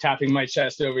video tapping my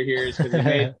chest over here,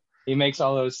 because he makes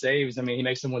all those saves. I mean, he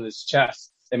makes them with his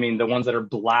chest. I mean, the ones that are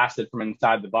blasted from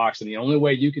inside the box. And the only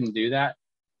way you can do that,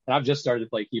 and I've just started to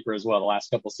play keeper as well the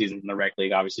last couple seasons in the rec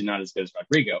league, obviously not as good as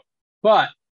Rodrigo, but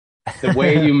the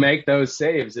way you make those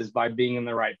saves is by being in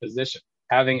the right position,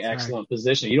 having excellent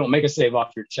position. You don't make a save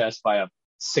off your chest by a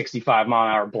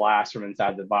 65-mile-an-hour blast from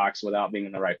inside the box without being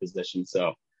in the right position.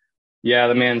 So, yeah,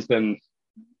 the man's been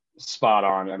spot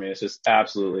on. I mean, it's just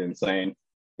absolutely insane.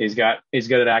 He's good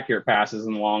at accurate passes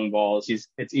and long balls.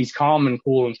 He's calm and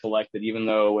cool and collected, even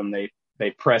though when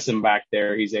they press him back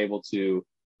there, he's able to,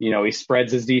 he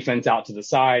spreads his defense out to the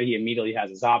side. He immediately has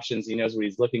his options. He knows what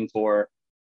he's looking for.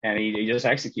 And he just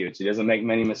executes. He doesn't make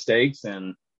many mistakes.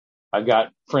 And I've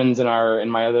got friends in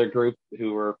my other group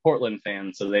who are Portland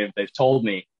fans, so they've told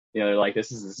me, they're like,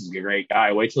 this is a great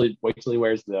guy. Wait till he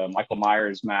wears the Michael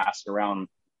Myers mask around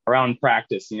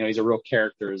practice. He's a real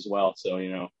character as well. So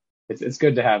it's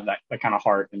good to have that kind of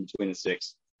heart in between the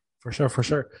sticks. For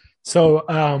sure. So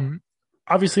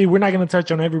obviously, we're not going to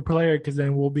touch on every player, because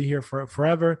then we'll be here for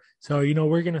forever. So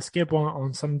we're going to skip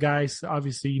on some guys.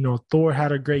 Obviously, Thor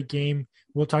had a great game.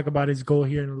 We'll talk about his goal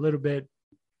here in a little bit.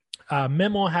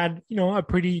 Memo had, a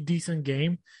pretty decent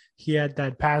game. He had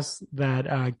that pass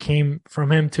that came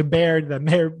from him to Baird that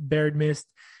Baird missed.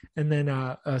 And then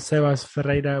Sebas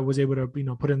Ferreira was able to,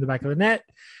 put it in the back of the net.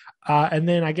 And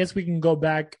then I guess we can go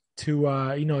back to,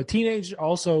 a teenager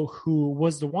also who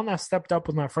was the one that stepped up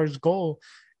with my first goal,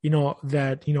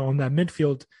 that, on that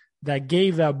midfield, that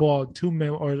gave that ball to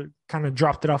Memo, or kind of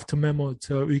dropped it off to Memo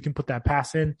so you can put that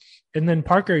pass in. And then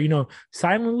Parker,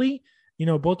 silently,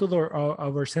 both of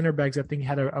our center backs, I think,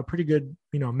 had a pretty good,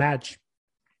 match.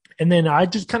 And then I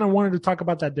just kind of wanted to talk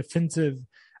about that defensive,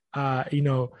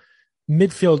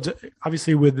 midfield,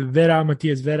 obviously with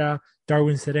Matias Vera,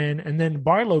 Darwin Seren, and then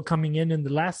Barlow coming in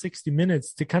the last 60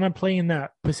 minutes to kind of play in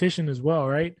that position as well,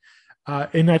 right?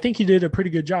 And I think he did a pretty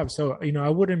good job. So, I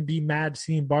wouldn't be mad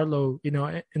seeing Barlow,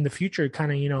 in the future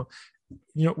kind of,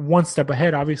 one step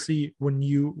ahead. Obviously, when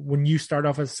you start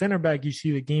off as a center back, you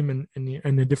see the game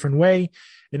in a different way.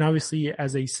 And obviously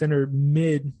as a center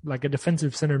mid, like a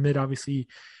defensive center mid, obviously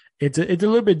it's a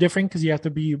little bit different, because you have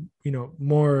to be,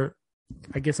 more,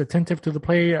 I guess, attentive to the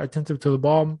play, attentive to the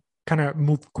ball, kind of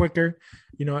move quicker.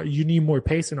 You need more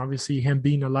pace. And obviously him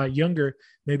being a lot younger,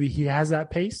 maybe he has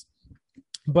that pace.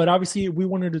 But obviously, we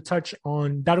wanted to touch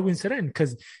on Darwin Seren,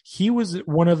 because he was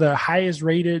one of the highest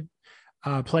rated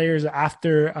players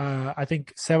after I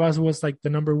think Sebas was like the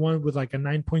number one with like a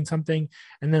 9 point something,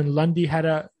 and then Lundy had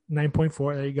a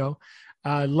 9.4. There you go.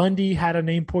 Lundy had an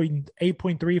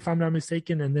 8.3 if I'm not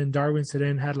mistaken, and then Darwin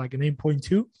Cerén had like an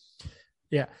 8.2.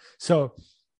 Yeah. So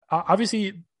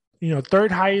obviously,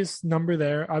 third highest number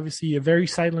there. Obviously, a very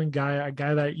silent guy, a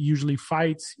guy that usually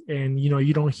fights, and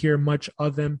you don't hear much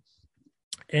of him.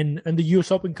 And the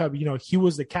U.S. Open Cup, he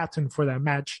was the captain for that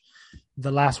match,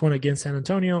 the last one against San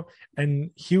Antonio,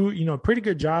 and he, pretty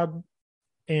good job.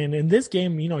 And in this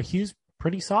game, he's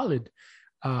pretty solid.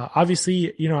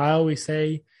 Obviously, I always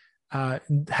say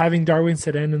having Darwin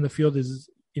Cerén in the field is,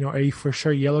 a for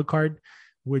sure yellow card,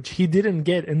 which he didn't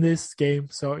get in this game.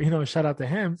 So, shout out to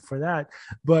him for that.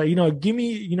 But, give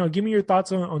me your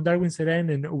thoughts on Darwin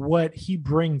Cerén and what he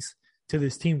brings to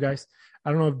this team, guys. I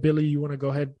don't know if Billy, you want to go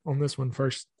ahead on this one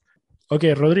first.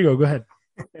 Okay, Rodrigo, go ahead.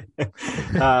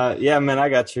 Yeah, man, I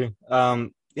got you.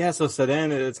 So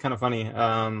Cerén, it's kind of funny.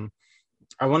 I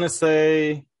want to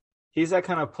say he's that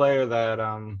kind of player that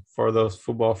for those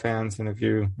football fans, and if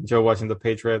you enjoy watching the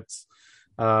Patriots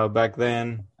back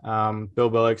then,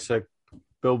 Bill Belichick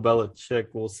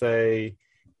will say,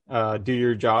 do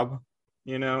your job,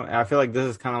 and I feel like this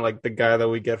is kind of like the guy that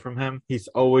we get from him. He's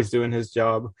always doing his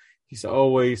job. He's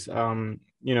always,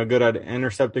 good at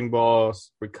intercepting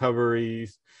balls,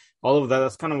 recoveries, all of that.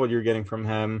 That's kind of what you're getting from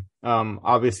him.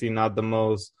 Obviously not the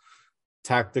most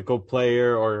tactical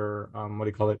player or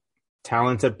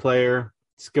talented player,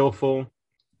 skillful.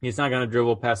 He's not going to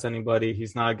dribble past anybody.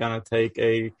 He's not going to take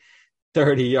a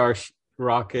 30-yard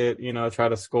rocket, try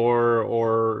to score,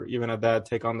 or even at that,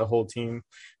 take on the whole team.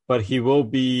 But he will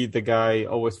be the guy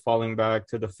always falling back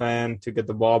to defend, to get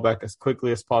the ball back as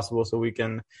quickly as possible so we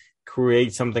can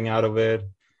create something out of it.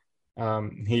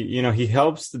 He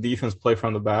helps the defense play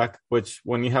from the back, which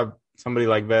when you have somebody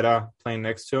like Vera playing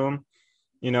next to him,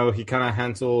 he kind of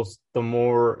handles the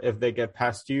more if they get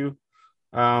past you.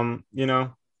 That's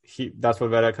what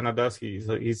Vera kind of does. He's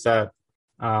that,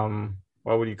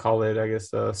 what would you call it? I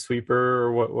guess a sweeper,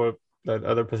 or what that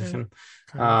other position.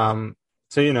 So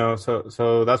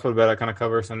that's what Vera kind of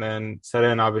covers. And then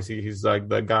Cerén, obviously, he's like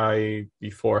the guy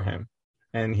before him,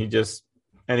 and he just,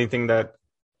 anything that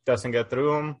doesn't get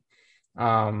through him,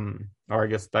 or I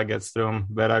guess that gets through him,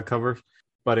 Vera covers.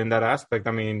 But in that aspect,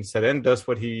 I mean, Cerén does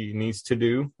what he needs to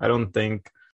do. I don't think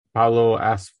Paulo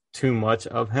asks too much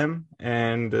of him.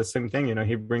 And the same thing,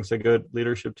 he brings a good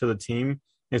leadership to the team.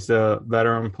 He's a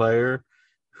veteran player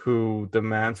who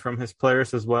demands from his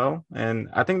players as well. And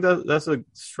I think that's a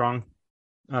strong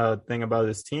thing about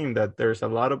this team, that there's a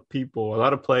lot of people, a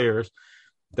lot of players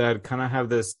that kind of have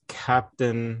this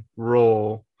captain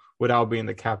role without being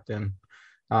the captain.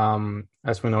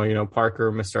 As we know,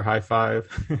 Parker, Mr. High Five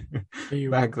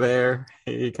back there,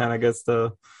 he kind of gets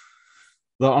the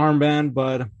armband,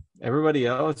 but everybody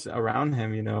else around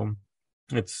him,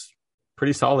 it's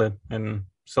pretty solid. And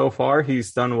so far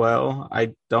he's done well.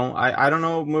 I don't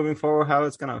know moving forward how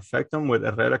it's going to affect him with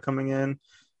Herrera coming in.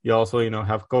 You also,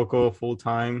 have Coco full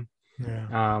time.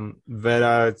 Yeah.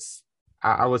 Vera,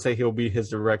 I would say he'll be his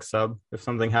direct sub if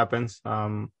something happens.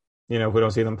 We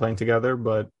don't see them playing together,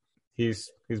 but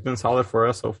he's been solid for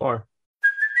us so far.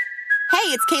 Hey,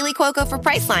 it's Kaylee Cuoco for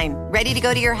Priceline. Ready to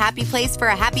go to your happy place for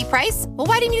a happy price? Well,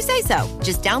 why didn't you say so?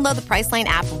 Just download the Priceline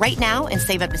app right now and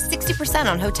save up to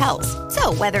 60% on hotels.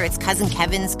 So whether it's Cousin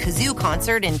Kevin's Kazoo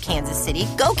Concert in Kansas City,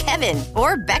 go Kevin,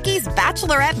 or Becky's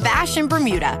Bachelorette Bash in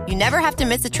Bermuda, you never have to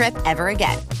miss a trip ever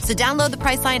again. So download the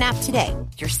Priceline app today.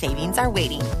 Your savings are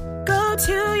waiting. Go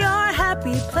to your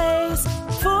happy place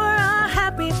for a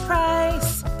happy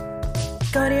price.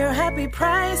 Go to your happy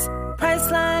price,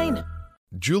 Priceline.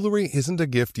 Jewelry isn't a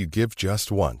gift you give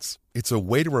just once. It's a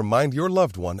way to remind your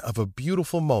loved one of a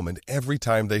beautiful moment every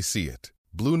time they see it.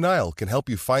 Blue Nile can help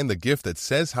you find the gift that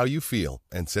says how you feel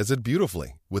and says it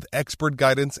beautifully, with expert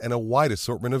guidance and a wide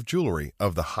assortment of jewelry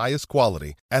of the highest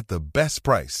quality at the best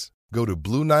price. Go to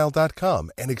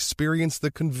BlueNile.com and experience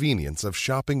the convenience of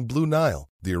shopping Blue Nile,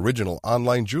 the original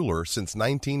online jeweler since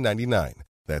 1999.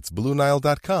 That's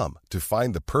BlueNile.com to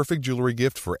find the perfect jewelry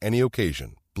gift for any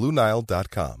occasion.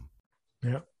 BlueNile.com.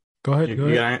 Yeah. Go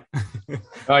ahead.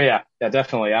 Oh, yeah,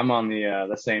 definitely. I'm on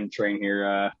the same train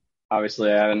here.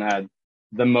 Obviously, I haven't had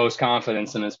the most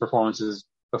confidence in his performances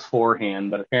beforehand,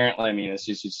 but apparently,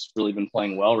 he's just really been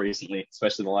playing well recently,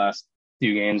 especially the last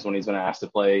few games when he's been asked to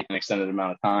play an extended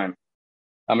amount of time.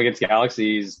 Against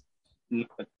Galaxy's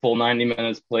full 90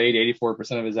 minutes played,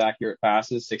 84% of his accurate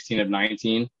passes, 16 of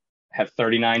 19, had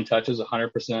 39 touches,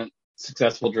 100%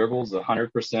 successful dribbles,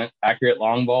 100% accurate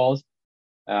long balls,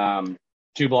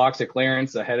 2 blocks of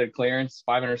clearance, a headed clearance,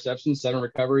 5 interceptions, 7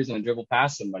 recoveries, and a dribble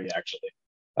past somebody, actually.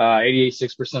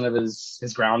 86% of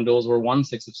his ground duels were won,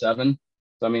 6 of 7.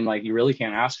 So, I mean, like, you really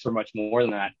can't ask for much more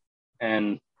than that.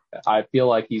 And I feel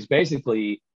like he's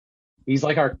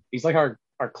like our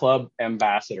club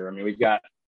ambassador. I mean, we've got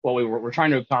what we're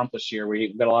trying to accomplish here.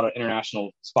 We've got a lot of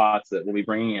international spots that we'll be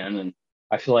bringing in. And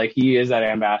I feel like he is that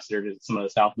ambassador to some of the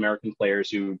South American players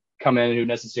who come in who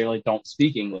necessarily don't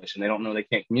speak English, and they don't know, they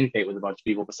can't communicate with a bunch of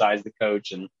people besides the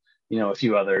coach and, a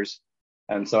few others.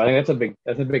 And so I think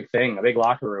that's a big thing, a big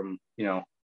locker room, a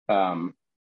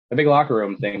big locker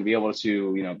room thing, to be able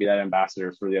to, be that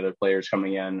ambassador for the other players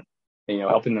coming in,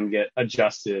 helping them get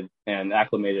adjusted and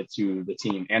acclimated to the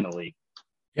team and the league.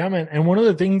 Yeah, man. And one of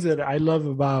the things that I love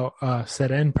about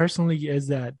Seren personally is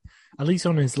that, at least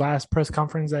on his last press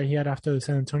conference that he had after the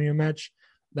San Antonio match,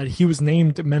 that he was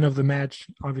named man of the match,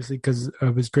 obviously because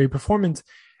of his great performance,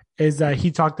 is that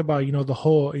he talked about, the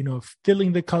whole,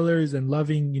 feeling the colors and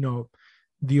loving,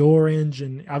 the orange.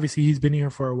 And obviously he's been here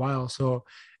for a while. So,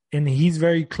 and he's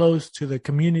very close to the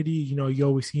community. You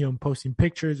always see him posting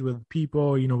pictures with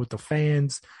people, with the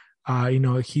fans.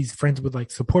 He's friends with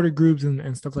like supporter groups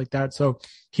and stuff like that. So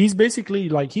he's basically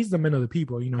like, he's the man of the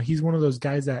people. He's one of those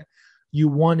guys that you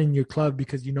want in your club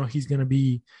because, he's going to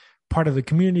be part of the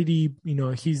community.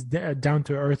 He's a down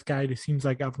to earth guy. It seems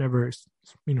like I've never,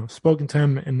 spoken to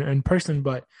him in person,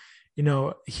 but,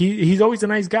 he's always a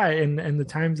nice guy. And the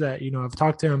times that, I've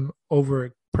talked to him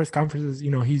over press conferences,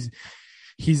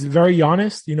 he's very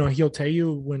honest. He'll tell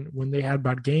you when they had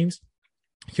bad games.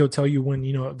 He'll tell you when,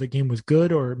 the game was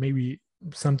good or maybe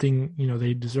something,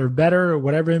 they deserve better or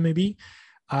whatever it may be.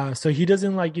 So he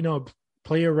doesn't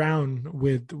play around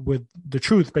with the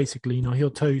truth, basically.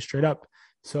 He'll tell you straight up.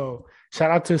 So shout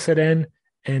out to Seren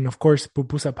and, of course,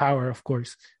 Pupusa Power, of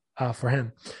course, for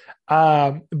him.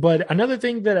 But another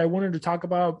thing that I wanted to talk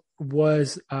about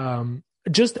was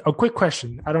just a quick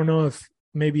question. I don't know if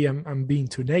maybe I'm being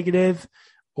too negative,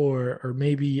 or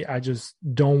maybe I just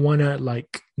don't want to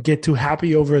get too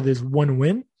happy over this one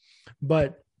win.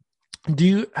 But do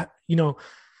you,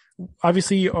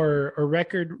 obviously our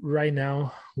record right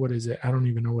now, what is it? I don't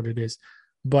even know what it is,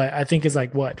 but I think it's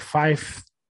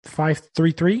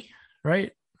 5-3-3,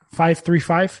 right?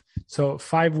 5-3-5. So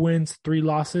 5 wins, 3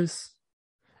 losses,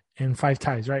 and 5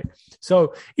 ties, right?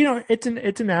 So, it's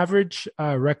an average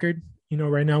record.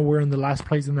 Right now we're in the last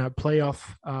place in that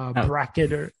playoff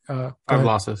bracket. Or 5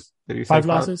 losses. Did you say 5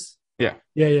 losses? Yeah.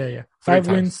 5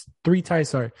 wins, 3 ties.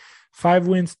 Sorry, 5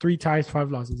 wins, 3 ties,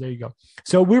 5 losses. There you go.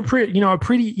 So we're a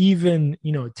pretty even,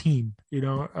 team.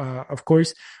 Of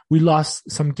course, we lost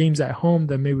some games at home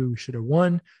that maybe we should have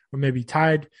won or maybe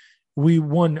tied. We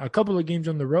won a couple of games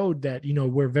on the road that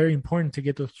were very important to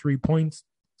get those 3 points.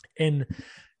 And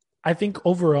I think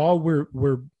overall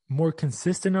we're more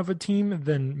consistent of a team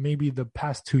than maybe the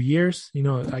past 2 years.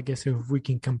 I guess if we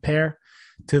can compare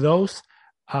to those,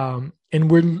 and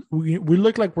we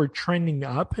look like we're trending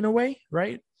up in a way,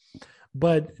 right?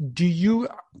 But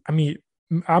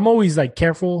I'm always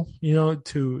careful,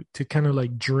 to kind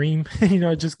of dream,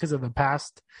 just because of the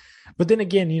past. But then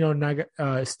again,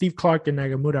 Steve Clark and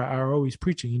Nagamura are always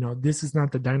preaching, this is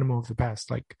not the Dynamo of the past.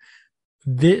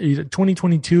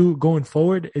 2022 going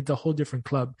forward, it's a whole different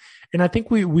club. And I think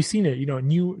we've seen it,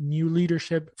 new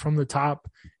leadership from the top.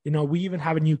 We even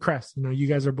have a new crest. You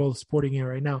guys are both sporting it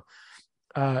right now.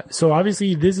 So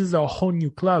obviously this is a whole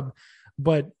new club.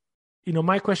 But,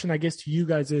 my question, I guess, to you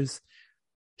guys is,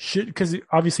 because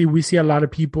obviously we see a lot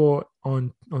of people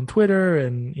on Twitter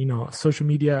and, social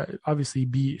media, obviously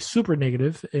be super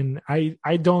negative. And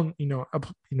I don't,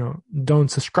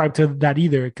 don't subscribe to that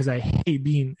either, because I hate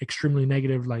being extremely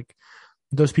negative. Like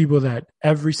those people that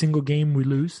every single game we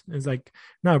lose is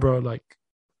no, bro,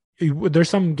 there's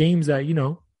some games that,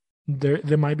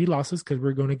 there might be losses because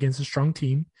we're going against a strong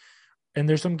team. And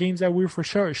there's some games that we for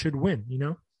sure should win,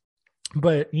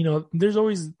 But, there's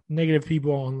always negative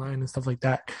people online and stuff like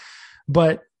that.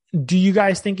 But do you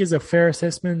guys think is a fair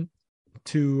assessment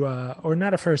to, or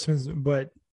not a fair assessment,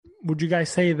 but would you guys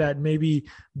say that maybe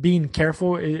being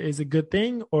careful is a good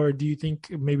thing? Or do you think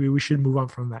maybe we should move on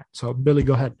from that? So, Billy,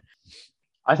 go ahead.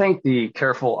 I think the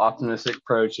careful, optimistic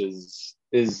approach is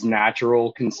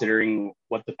natural considering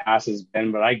what the past has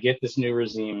been. But I get this new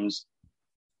regime's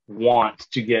want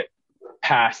to get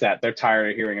past that. They're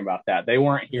tired of hearing about that. They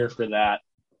weren't here for that.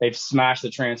 They've smashed the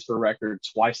transfer record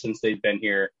twice since they've been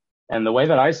here. And the way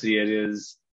that I see it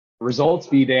is results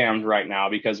be damned right now,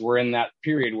 because we're in that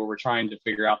period where we're trying to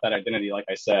figure out that identity, like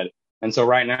I said. And so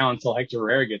right now, until Hector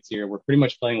Herrera gets here, we're pretty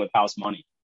much playing with house money.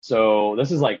 So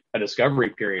this is like a discovery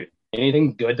period.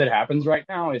 Anything good that happens right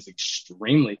now is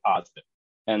extremely positive.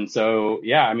 And so,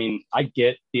 yeah, I mean, I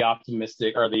get the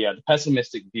optimistic or the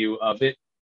pessimistic view of it.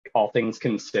 all things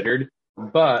considered.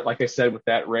 But like I said, with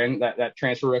that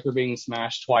transfer record being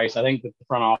smashed twice, I think that the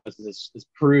front office has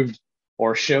proved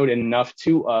or showed enough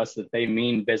to us that they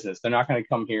mean business. They're not going to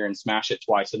come here and smash it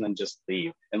twice and then just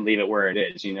leave it where it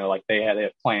is. Like they have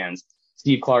plans.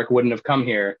 Steve Clark wouldn't have come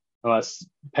here unless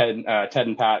Ted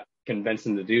and Pat convinced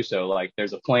him to do so. Like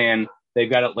there's a plan. They've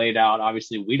got it laid out.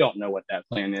 Obviously, we don't know what that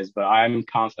plan is, but I'm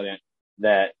confident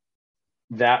that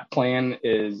plan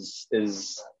is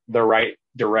the right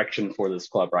direction for this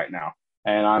club right now.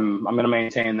 And I'm going to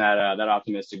maintain that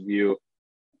optimistic view,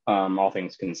 all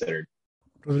things considered.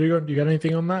 Rodrigo, do you got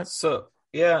anything on that? So,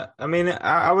 yeah, I mean,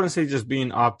 I wouldn't say just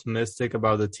being optimistic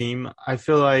about the team. I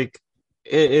feel like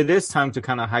it is time to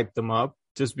kind of hype them up,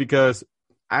 just because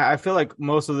I feel like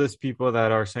most of these people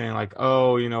that are saying like,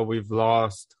 oh, we've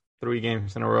lost 3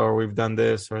 games in a row, or we've done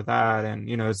this or that, and,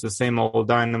 it's the same old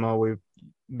Dynamo we've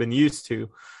been used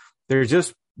to. They're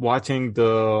just watching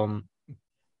the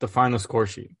final score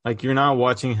sheet. Like, you're not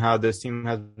watching how this team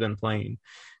has been playing.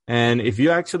 And if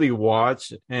you actually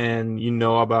watch and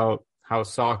about how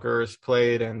soccer is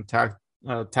played and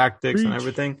tactics and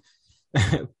everything,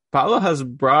 Paulo has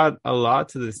brought a lot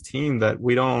to this team that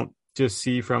we don't just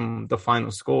see from the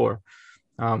final score.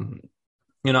 I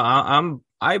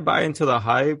buy into the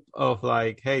hype of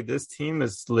like, hey, this team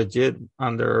is legit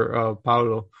under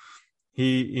Paulo.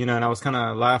 He, and I was kind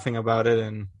of laughing about it,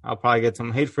 and I'll probably get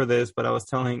some hate for this, but I was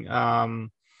telling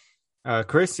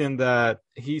Christian that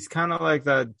he's kind of like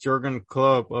that Jurgen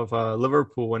Klopp of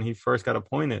Liverpool when he first got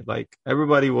appointed. Like,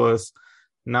 everybody was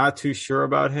not too sure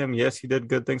about him. Yes, he did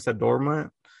good things at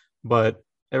Dortmund, but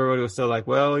everybody was still like,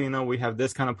 well, we have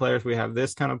this kind of players, we have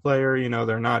this kind of player,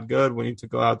 they're not good. We need to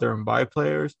go out there and buy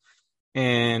players.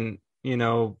 And,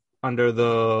 under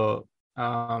the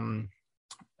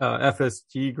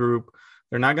FSG group,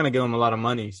 they're not going to give him a lot of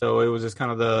money. So it was just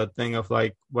kind of the thing of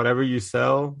like, whatever you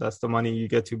sell, that's the money you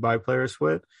get to buy players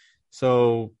with.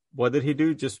 So what did he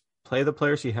do? Just play the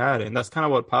players he had. And that's kind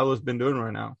of what Paulo's been doing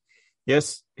right now.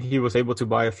 Yes, he was able to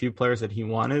buy a few players that he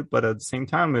wanted, but at the same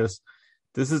time, this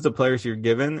is the players you're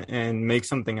given and make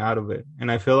something out of it. And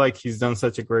I feel like he's done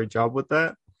such a great job with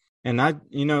that. And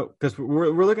because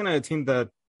we're looking at a team that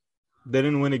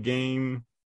didn't win a game,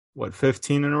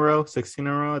 15 in a row, 16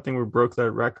 in a row? I think we broke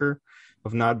that record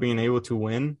of not being able to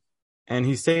win. And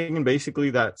he's taking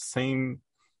basically that same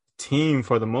team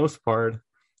for the most part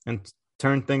and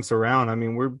turned things around. I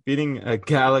mean, we're beating a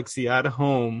Galaxy at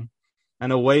home,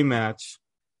 an away match.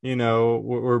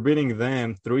 We're beating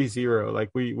them 3-0.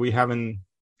 Like we haven't,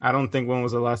 I don't think when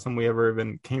was the last time we ever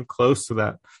even came close to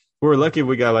that. We were lucky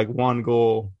we got like 1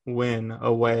 goal win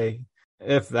away,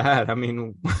 if that. I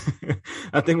mean,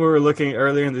 I think we were looking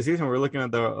earlier in the season, we were looking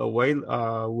at the away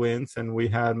wins, and we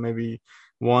had maybe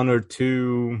 1 or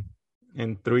 2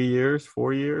 in 3 years,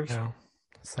 4 years. Yeah,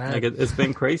 sad. Like it's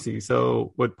been crazy.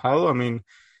 So with Paulo, I mean,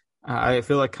 I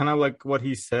feel like kind of like what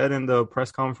he said in the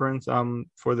press conference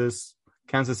for this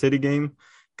Kansas City game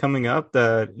coming up,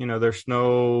 that there's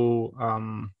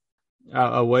no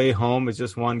away home. It's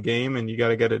just one game and you got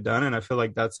to get it done. And I feel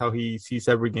like that's how he sees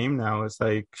every game now. It's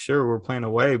like, sure, we're playing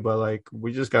away, but like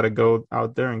we just got to go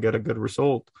out there and get a good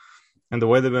result. And the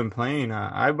way they've been playing,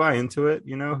 I buy into it.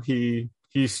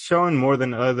 He's shown more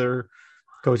than other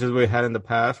coaches we had in the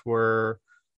past, where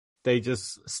they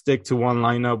just stick to one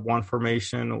lineup, one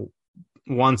formation,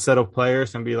 one set of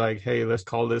players, and be like, hey, let's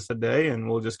call this a day and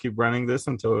we'll just keep running this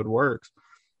until it works.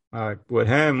 With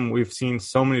him, we've seen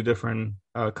so many different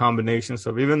combinations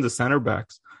of even the center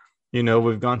backs.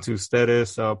 We've gone to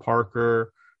Stetis,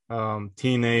 Parker,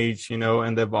 Teenage,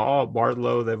 and they've all,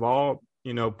 Bartlow, they've all,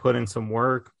 put in some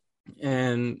work,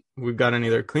 and we've gotten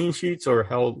either clean sheets or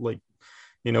held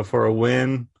for a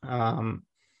win.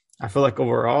 I feel like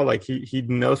overall, like he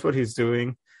knows what he's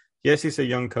doing. Yes, he's a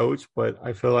young coach, but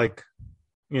I feel like,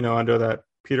 under that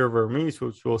Peter Vermees,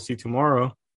 which we'll see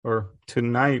tomorrow or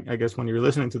tonight, I guess, when you're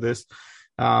listening to this,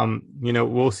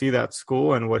 we'll see that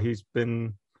school and what he's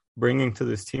been bringing to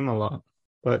this team a lot.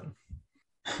 But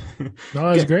no,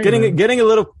 that's great. Getting a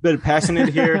little bit passionate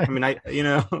here. I mean,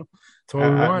 that's what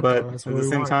we want, but at the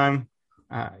same time,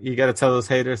 you got to tell those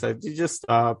haters that you just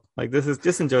stop. Like, this is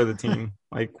just enjoy the team.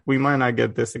 Like, we might not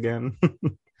get this again.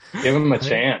 Give them a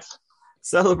chance.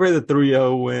 Celebrate the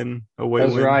 3-0 win.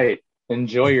 That's right.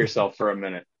 Enjoy yourself for a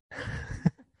minute.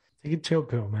 Take a chill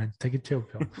pill, man. Take a chill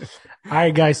pill. All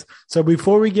right, guys. So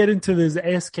before we get into this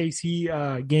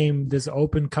SKC game, this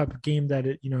Open Cup game that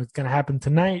it's going to happen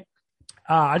tonight,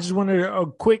 I just wanted a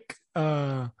quick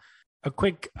round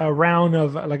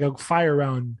of like a fire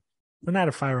round. Well, not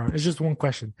a fire round. It's just one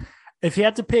question. If you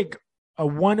had to pick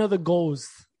one of the goals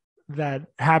that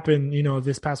happened,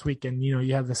 this past weekend.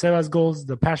 You have the Sebas goals,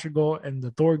 the Pasher goal, and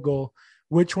the Thor goal.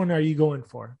 Which one are you going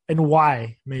for, and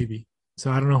why? Maybe.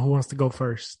 So I don't know who wants to go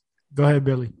first. Go ahead,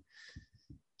 Billy.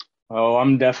 Oh,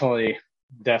 I'm definitely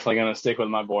going to stick with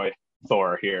my boy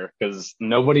Thor here, because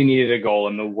nobody needed a goal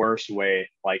in the worst way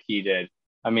like he did.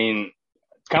 I mean,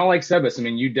 it's kind of like Sebas. I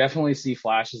mean, you definitely see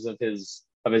flashes of his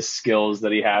skills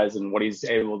that he has and what he's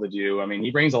able to do. I mean, he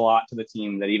brings a lot to the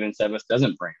team that even Sebas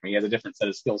doesn't bring. He has a different set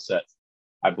of skill sets,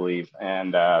 I believe.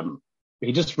 And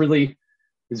he just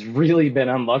has really been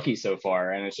unlucky so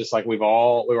far. And it's just like we were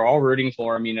all rooting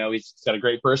for him. He's got a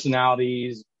great personality.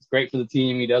 He's great for the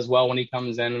team. He does well when he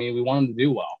comes in. I mean, we want him to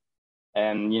do well.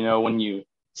 And, when you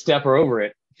step over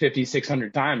it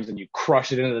 5,600 times and you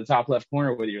crush it into the top left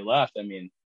corner with your left, I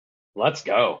mean, let's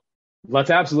go. Let's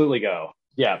absolutely go.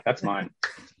 Yeah, that's mine.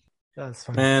 That's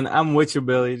fine. And I'm with you,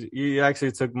 Billy. You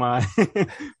actually took my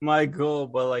my goal,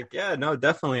 but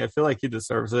definitely. I feel like he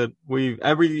deserves it.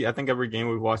 I think every game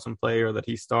we've watched him play or that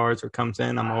he starts or comes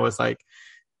in, I'm always like,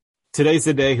 today's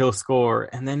the day he'll score,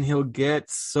 and then he'll get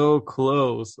so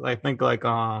close. I think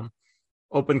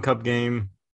Open Cup game,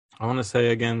 I want to say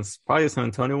against probably the San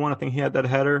Antonio one. I think he had that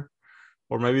header,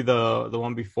 or maybe the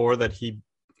one before that he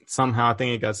somehow, I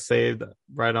think it got saved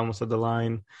right almost at the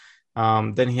line.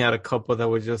 Then he had a couple that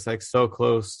were just so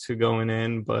close to going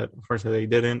in, but unfortunately they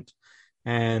didn't.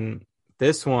 And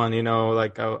this one,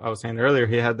 like I was saying earlier,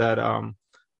 he had that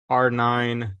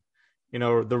R9,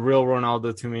 the real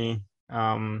Ronaldo to me,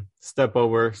 step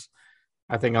overs.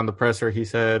 I think on the presser he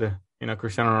said,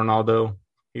 Cristiano Ronaldo.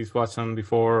 He's watched him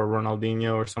before, or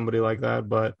Ronaldinho or somebody like that.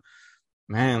 But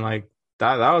man,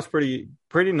 that was pretty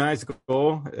nice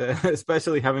goal,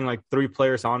 especially having 3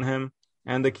 players on him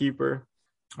and the keeper.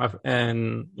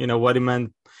 And what he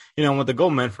meant, what the goal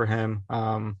meant for him.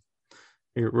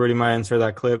 Rudy might answer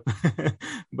that clip,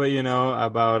 but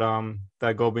about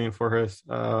that goal being for his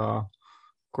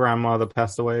grandma that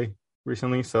passed away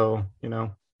recently. So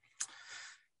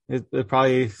it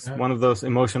probably is one of those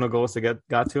emotional goals that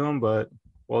got to him, but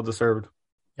well deserved.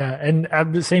 Yeah,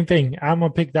 and the same thing. I'm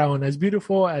gonna pick that one. As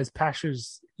beautiful as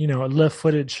Pasher's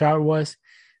left-footed shot was,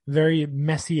 very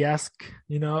Messi-esque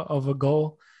of a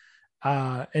goal.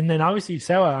 And then obviously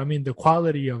Seba, I mean, the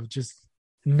quality of just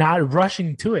not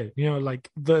rushing to it,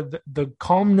 the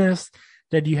calmness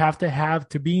that you have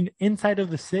to being inside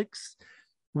of the 6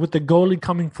 with the goalie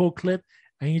coming full clip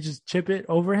and you just chip it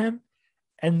over him.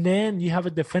 And then you have a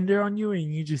defender on you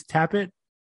and you just tap it.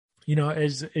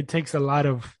 It takes a lot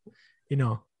of,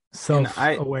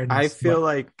 self-awareness. I feel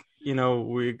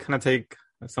we kind of take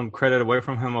some credit away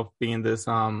from him of being this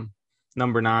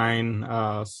number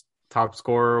 9 top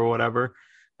scorer or whatever,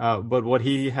 but what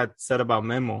he had said about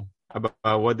Memo,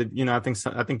 about what did I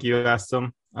think you asked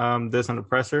him this on the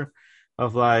presser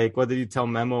of what did you tell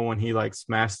Memo when he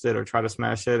smashed it or tried to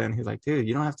smash it, and he's like, dude,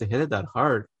 you don't have to hit it that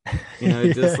hard,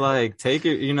 just take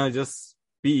it, just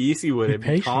be easy with it,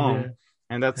 be calm. Yeah.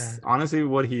 And that's honestly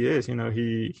what he is.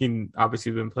 He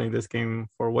obviously been playing this game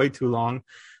for way too long,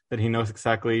 that he knows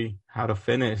exactly how to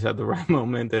finish at the right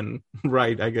moment and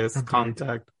right, I guess,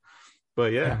 contact.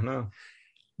 But no.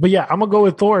 But yeah, I'm gonna go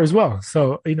with Thor as well.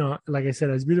 So like I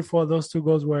said, as beautiful as those 2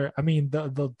 goals were, I mean,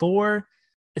 the Thor,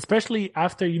 especially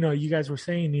after you guys were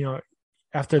saying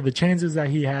after the chances that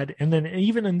he had, and then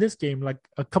even in this game,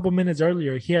 a couple minutes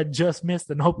earlier, he had just missed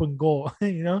an open goal,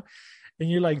 and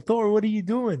you're like, Thor, what are you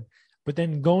doing? But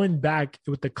then going back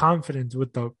with the confidence,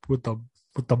 with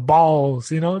the balls,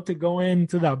 to go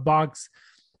into that box,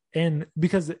 and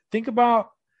because think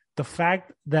about the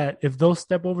fact that if those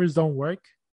step overs don't work,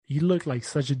 you look like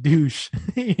such a douche.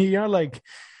 You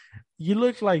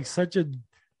look like such a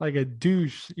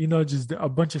douche, just a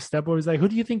bunch of step overs. Who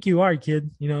do you think you are,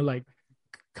 kid?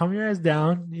 Calm your ass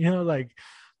down,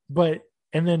 but,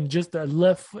 and then just a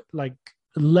left foot.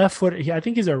 I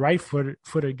think he's a right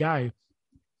footed guy,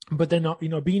 but then,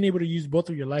 being able to use both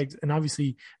of your legs, and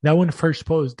obviously that one first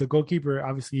post, the goalkeeper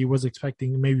obviously was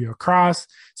expecting maybe a cross,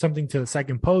 something to the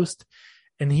second post.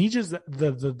 And he just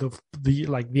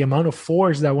the amount of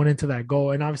force that went into that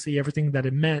goal, and obviously everything that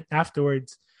it meant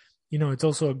afterwards. It's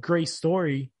also a great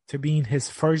story to being his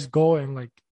first goal and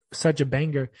such a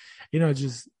banger.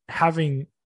 Just having,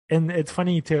 and it's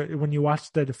funny when you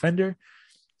watch the defender,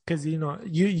 because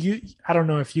you I don't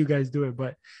know if you guys do it,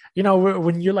 but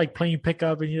when you're playing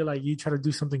pickup and you're you try to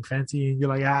do something fancy and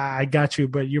you're I got you,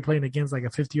 but you're playing against a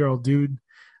 50-year-old dude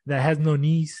that has no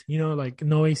knees, no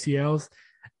ACLs.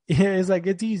 Yeah, it's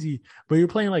it's easy, but you're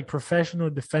playing professional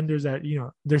defenders that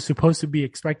they're supposed to be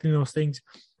expecting those things,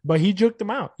 but he juked them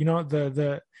out.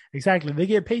 Exactly, they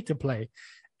get paid to play,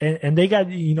 and they got,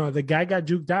 the guy got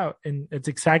juked out, and it's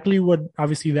exactly what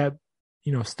obviously that,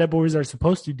 step overs are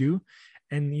supposed to do.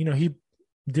 And, he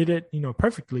did it,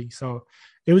 perfectly. So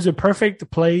it was a perfect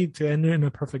play to end in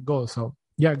a perfect goal. So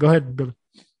yeah, go ahead, Bill.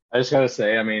 I just got to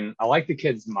say, I mean, I like the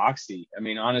kid's moxie. I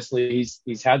mean, honestly,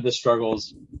 he's had the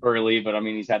struggles early, but I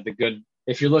mean, he's had the good.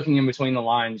 If you're looking in between the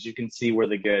lines, you can see where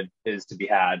the good is to be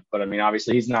had. But I mean,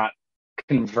 obviously, he's not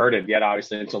converted yet,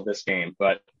 obviously, until this game.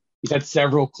 But he's had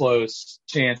several close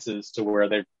chances to where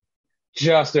they're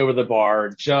just over the bar,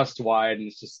 just wide. And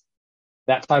it's just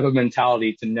that type of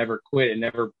mentality to never quit and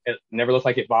it never looked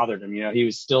like it bothered him. He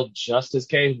was still just as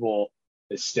capable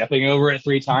as stepping over it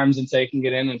 3 times and taking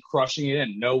it in and crushing it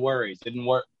in. No worries. Didn't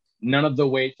work. None of the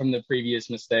weight from the previous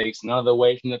mistakes, none of the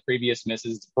weight from the previous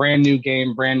misses. Brand new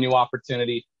game, brand new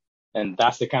opportunity. And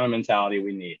that's the kind of mentality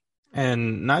we need.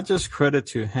 And not just credit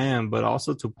to him, but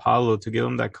also to Paulo to give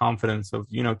him that confidence of,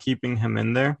 keeping him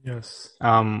in there. Yes.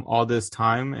 All this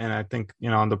time. And I think,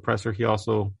 on the presser, he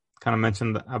also kind of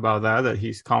mentioned about that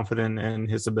he's confident in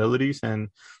his abilities. And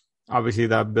obviously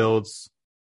that builds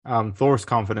Thor's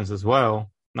confidence as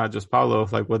well, not just Paulo,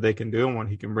 of like what they can do and what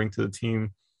he can bring to the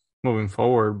team moving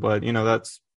forward. But,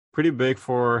 that's pretty big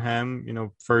for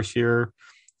him, first year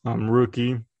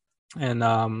rookie. And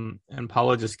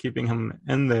Paulo just keeping him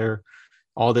in there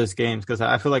all these games, because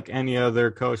I feel like any other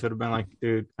coach would have been like,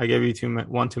 dude, I gave you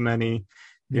one too many.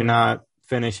 You're not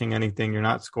finishing anything. You're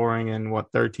not scoring in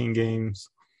 13 games,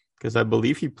 because I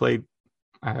believe he played,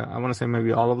 I want to say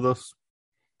maybe all of those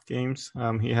games.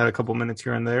 He had a couple minutes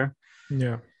here and there.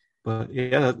 Yeah. But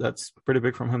yeah, that's pretty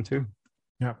big from him too.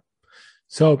 Yeah.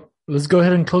 So let's go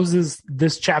ahead and close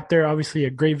this chapter. Obviously a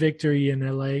great victory in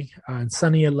LA, in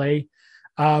sunny LA.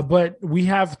 But we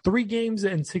have 3 games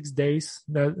in 6 days.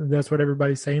 That's what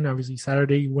everybody's saying. Obviously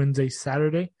Saturday, Wednesday,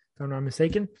 Saturday, if I'm not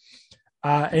mistaken.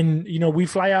 And, we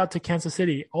fly out to Kansas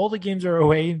City. All the games are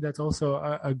away. That's also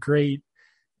a great,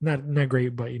 not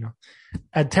great, but,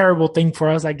 a terrible thing for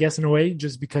us, I guess, in a way,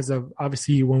 just because of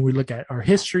obviously when we look at our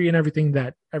history and everything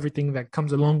that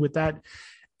comes along with that.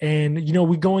 And,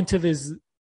 we go into this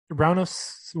round of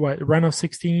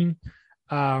 16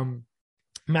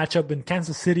 matchup in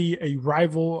Kansas City, a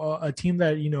rival, a team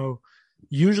that,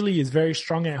 usually is very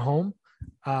strong at home.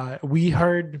 We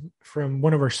heard from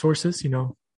one of our sources,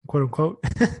 quote unquote,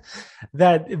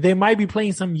 that they might be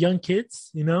playing some young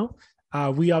kids,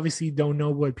 we obviously don't know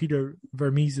what Peter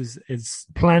Vermes is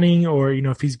planning, or,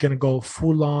 if he's going to go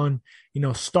full on,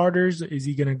 starters. Is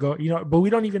he going to go, but we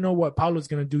don't even know what Paulo's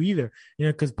going to do either,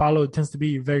 because Paulo tends to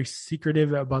be very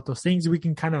secretive about those things. We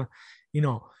can kind of,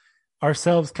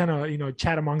 ourselves kind of,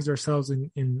 chat amongst ourselves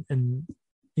and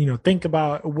think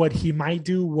about what he might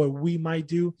do, what we might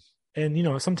do.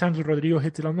 And, sometimes Rodrigo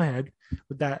hits it on the head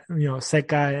with that,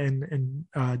 Seca and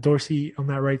Dorsey on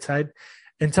that right side.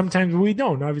 And sometimes we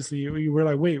don't. Obviously, we're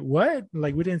like, wait, what?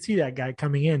 Like, we didn't see that guy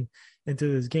coming into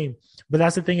this game. But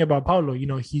that's the thing about Paulo.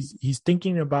 He's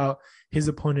thinking about his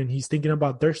opponent. He's thinking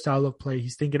about their style of play.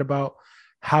 He's thinking about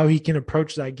how he can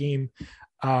approach that game.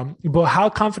 But how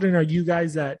confident are you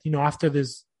guys that, after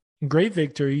this great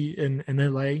victory in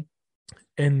LA,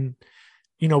 and,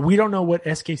 we don't know what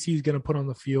SKC is going to put on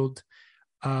the field.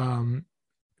 I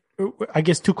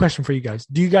guess 2 questions for you guys.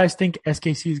 Do you guys think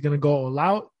SKC is going to go all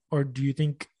out, or do you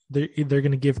think they're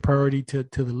going to give priority to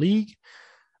the league?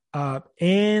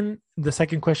 And the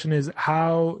second question is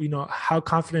how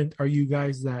confident are you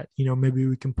guys that, maybe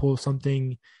we can pull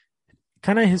something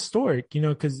kind of historic,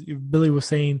 because Billy was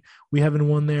saying we haven't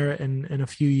won there in a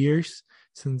few years,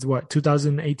 since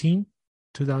 2018,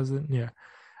 2000. Yeah.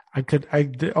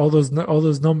 All those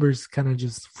numbers kind of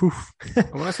just, I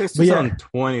want to say it's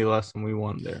 2020 last time we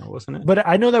won there, wasn't it? But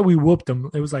I know that we whooped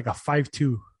them. It was like a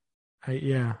 5-2.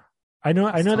 I know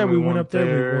that we went up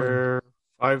there.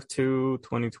 5-2,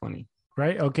 2020.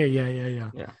 Right? Okay.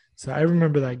 Yeah. So I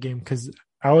remember that game because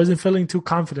I wasn't feeling too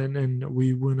confident, and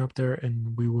we went up there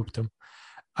and we whooped them.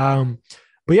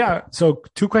 But yeah, so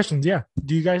 2 questions. Yeah.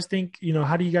 Do you guys think,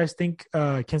 how do you guys think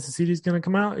Kansas City is going to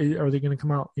come out? Are they going to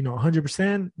come out,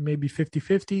 100%, maybe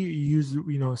 50-50, use,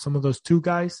 some of those 2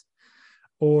 guys?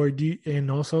 Or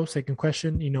and also second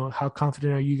question, how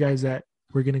confident are you guys that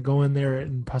we're going to go in there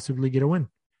and possibly get a win?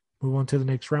 Move on to the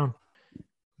next round.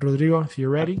 Rodrigo, if you're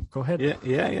ready, go ahead.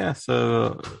 Yeah.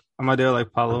 So am I there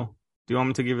like Paulo? Do you want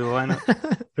me to give you the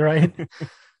lineup? Right.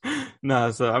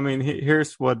 No, so I mean,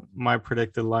 here's what my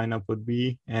predicted lineup would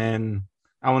be, and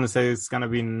I want to say it's going to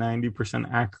be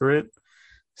 90% accurate.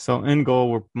 So in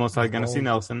goal, we're most likely going to see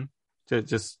Nelson.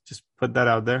 Just put that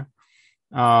out there.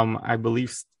 I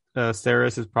believe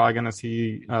Steres is probably going to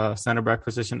see center back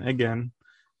position again.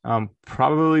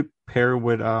 Probably pair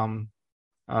with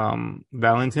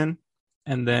Valentin.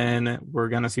 And then we're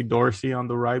going to see Dorsey on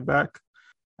the right back.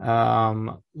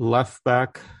 Left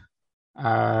back,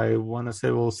 I want to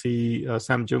say we'll see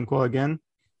Sam Junko again.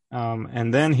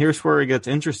 And then here's where it gets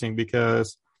interesting,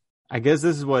 because I guess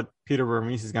this is what Peter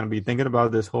Vermes is going to be thinking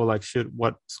about, this whole, like,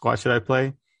 what squad should I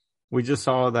play? We just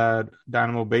saw that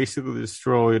Dynamo basically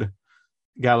destroyed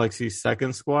Galaxy's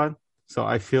second squad. So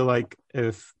I feel like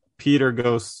if Peter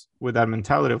goes with that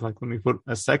mentality of, like, let me put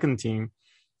a second team,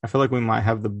 I feel like we might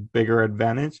have the bigger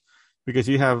advantage, because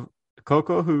you have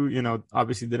Coco, who, you know,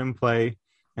 obviously didn't play,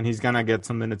 and he's going to get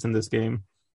some minutes in this game.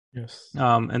 Yes.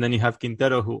 And then you have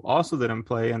Quintero, who also didn't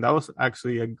play. And that was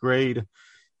actually a great,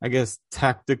 I guess,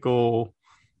 tactical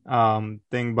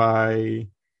thing by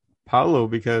Paulo,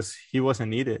 because he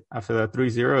wasn't needed. After that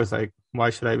 3-0, it's like,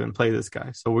 why should I even play this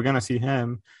guy? So we're going to see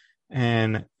him.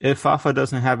 And if Fafa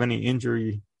doesn't have any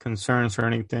injury concerns or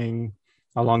anything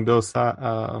along those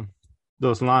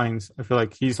lines, I feel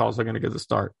like he's also going to get the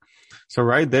start. So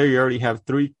right there, you already have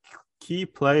three key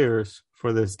players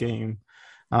for this game.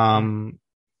 And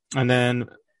then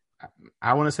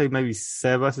I want to say maybe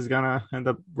Sebas is going to end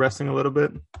up resting a little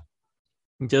bit,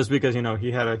 just because, you know,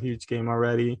 he had a huge game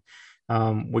already.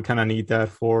 We kind of need that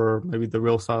for maybe the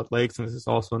Real Salt Lake, since it's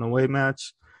also an away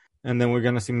match. And then we're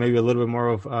going to see maybe a little bit more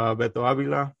of Beto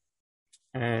Avila.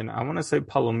 And I want to say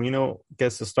Palomino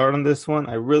gets the start on this one.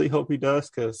 I really hope he does,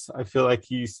 because I feel like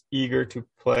he's eager to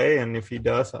play. And if he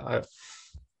does, I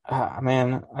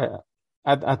think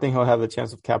he'll have a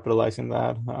chance of capitalizing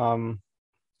that.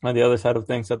 On the other side of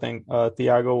things, I think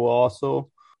Thiago will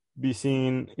also be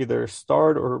seen either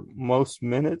start or most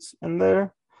minutes in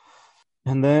there.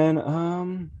 And then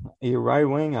a right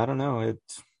wing, I don't know. It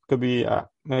could be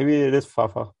maybe it is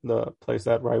Fafa that plays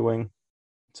that right wing.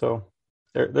 So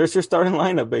there's your starting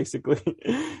lineup, basically.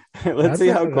 Let's see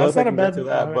how close I can get to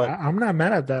that. But I'm not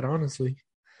mad at that, honestly.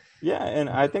 Yeah, and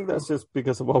I think that's just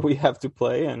because of what we have to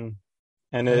play. And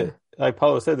it, like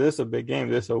Paulo said, this is a big game.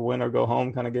 This is a win or go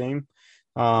home kind of game.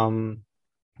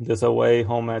 This away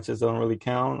home matches don't really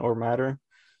count or matter.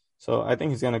 So I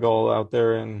think he's going to go all out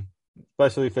there, and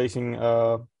especially facing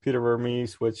Peter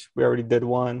Vermes, which we already did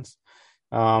once.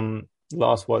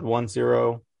 Lost,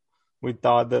 1-0. We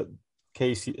thought that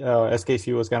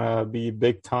SKC was going to be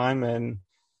big time, and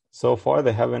so far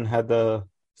they haven't had the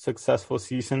successful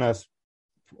season as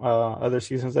other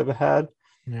seasons they've had.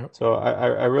 Yep. So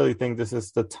I really think this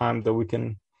is the time that we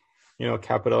can, you know,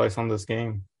 capitalize on this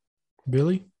game.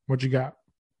 Billy, what you got?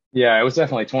 Yeah, it was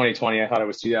definitely 2020. I thought it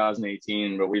was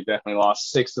 2018, but we've definitely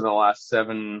lost 6 of the last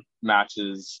 7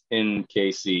 matches in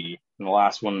KC. And the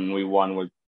last one we won was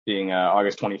being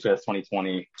August 25th,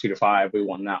 2020, 2-5. We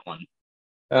won that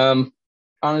one.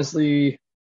 Honestly,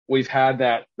 we've had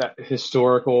that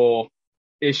historical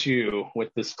issue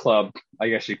with this club, I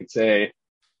guess you could say,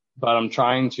 but I'm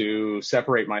trying to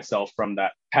separate myself from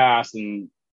that past and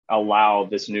allow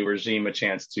this new regime a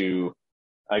chance to,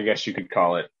 I guess you could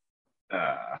call it,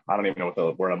 I don't even know what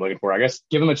the word I'm looking for. I guess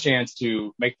give them a chance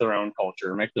to make their own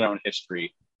culture, make their own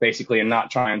history, basically, and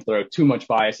not try and throw too much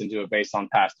bias into it based on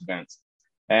past events.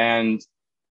 And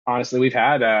honestly, we've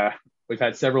had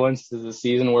several instances this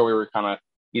season where we were kind of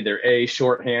either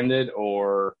shorthanded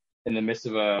or in the midst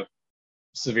of a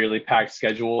severely packed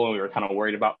schedule, and we were kind of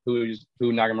worried about who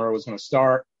Nagamura was going to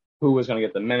start, who was going to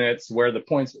get the minutes, where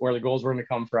the goals were going to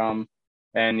come from,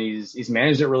 and he's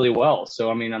managed it really well. So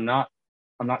I mean, I'm not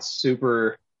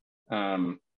super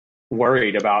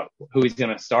worried about who he's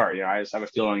going to start. You know, I just have a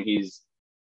feeling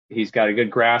he's got a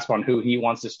good grasp on who he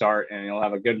wants to start, and he'll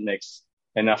have a good mix,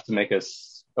 enough to make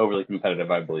us overly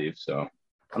competitive, I believe. So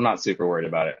I'm not super worried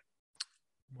about it.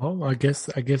 Well, I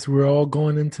guess we're all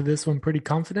going into this one pretty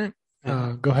confident.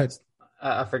 Go ahead.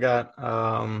 I forgot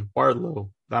Wardlow.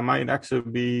 That might actually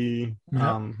be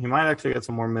he might actually get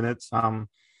some more minutes. I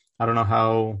don't know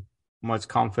how much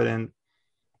confidence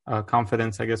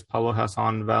I guess Paulo has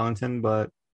on Valentin,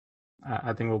 but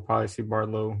I think we'll probably see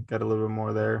Barlow get a little bit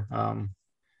more there.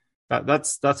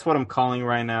 That's what I'm calling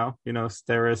right now. You know,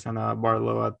 Steres and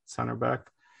Barlow at center back,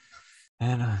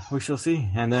 and we shall see.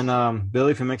 And then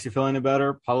Billy, if it makes you feel any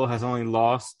better, Paulo has only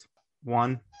lost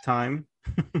one time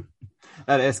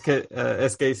at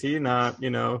SKC,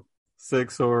 not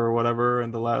 6 or whatever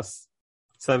in the last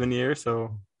 7 years.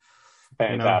 So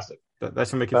fantastic. That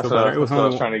should make you feel better. That's what I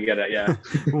was trying to get at, yeah.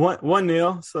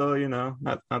 1-0, so,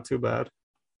 not too bad.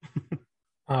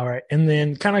 All right. And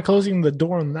then kind of closing the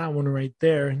door on that one right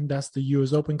there, that's the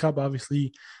U.S. Open Cup.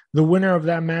 Obviously, the winner of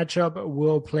that matchup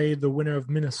will play the winner of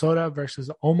Minnesota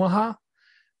versus Omaha.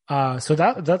 So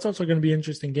that's also going to be an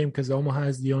interesting game, because Omaha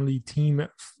is the only team,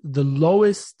 the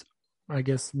lowest, I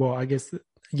guess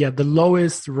the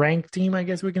lowest ranked team, I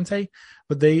guess we can say,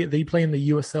 but they play in the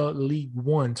USL League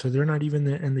One, so they're not even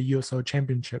in the USL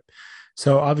Championship.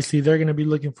 So obviously they're going to be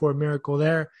looking for a miracle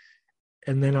there,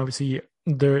 and then obviously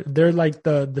they're like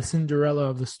the Cinderella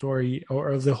of the story or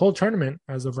of the whole tournament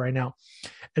as of right now.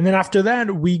 And then after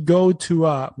that, we go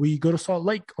to Salt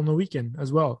Lake on the weekend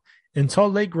as well. In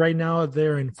Salt Lake right now,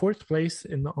 they're in fourth place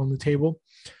on the table.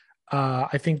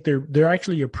 I think they're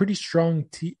actually a pretty strong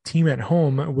team at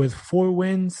home with 4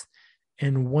 wins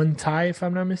and 1 tie, if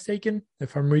I'm not mistaken,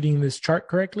 if I'm reading this chart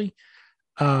correctly.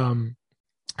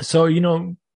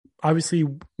 So, obviously,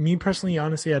 me personally,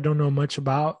 honestly, I don't know much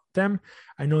about them.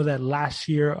 I know that last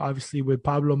year, obviously, with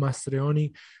Pablo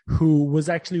Mastroeni, who was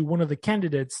actually one of the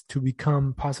candidates to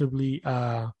become possibly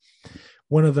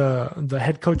one of the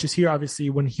head coaches here. Obviously,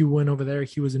 when he went over there,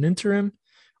 he was an interim,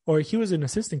 or he was an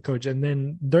assistant coach, and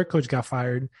then their coach got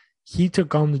fired. He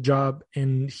took on the job,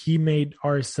 and he made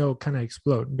RSL kind of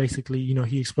explode. Basically,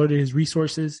 he exploded his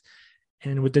resources,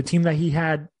 and with the team that he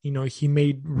had, he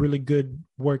made really good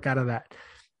work out of that.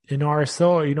 And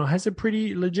RSL, has a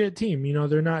pretty legit team.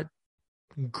 They're not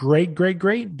great,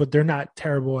 but they're not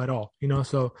terrible at all.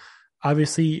 So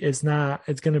obviously it's going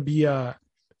to be an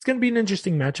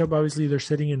interesting matchup. Obviously, they're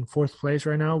sitting in fourth place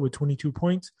right now with 22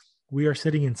 points. We are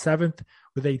sitting in seventh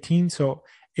with 18. So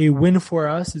a win for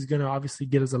us is going to obviously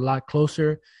get us a lot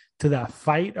closer to that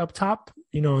fight up top,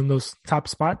 in those top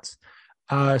spots.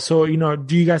 So,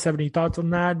 do you guys have any thoughts on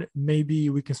that? Maybe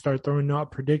we can start throwing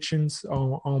out predictions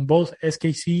on both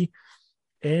SKC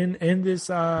and this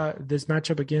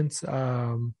matchup against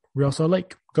Real Salt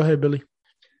Lake. Go ahead, Billy.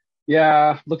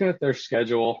 Yeah, looking at their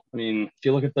schedule, if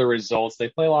you look at their results, they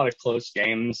play a lot of close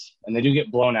games, and they do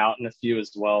get blown out in a few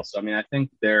as well. So, I think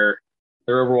their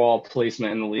overall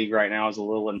placement in the league right now is a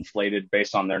little inflated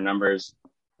based on their numbers.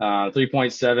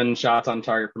 3.7 shots on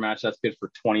target per match. That's good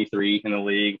for 23 in the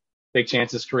league. Big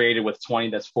chances created with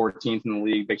 20, that's 14th in the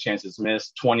league. Big chances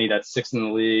missed, 20, that's 6th in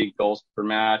the league. Goals per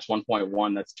match,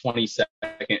 1.1, that's 22nd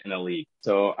in the league.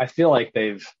 So I feel like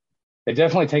they've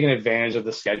definitely taken advantage of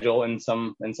the schedule in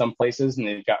some places, and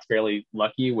they've got fairly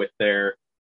lucky with their,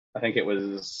 I think it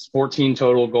was 14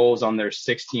 total goals on their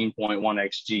 16.1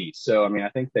 XG. So, I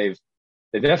think they've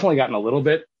definitely gotten a little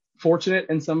bit fortunate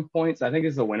in some points. I think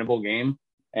it's a winnable game.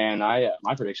 And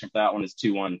my prediction for that one is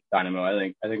 2-1 Dynamo.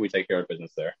 I think we take care of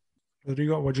business there.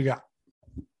 Rodrigo, what you got?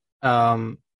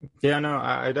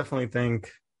 I definitely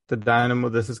think the Dynamo,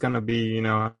 this is going to be,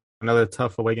 another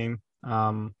tough away game.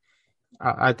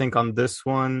 I think on this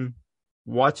one,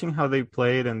 watching how they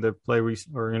played and the play,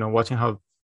 watching how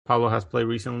Pablo has played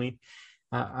recently,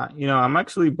 I'm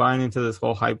actually buying into this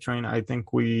whole hype train. I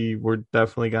think we're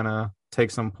definitely going to take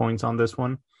some points on this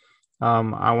one.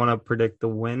 I want to predict the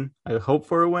win. I hope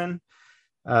for a win.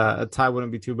 A tie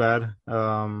wouldn't be too bad.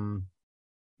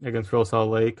 Against Real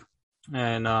Salt Lake.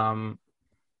 And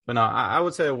but no, I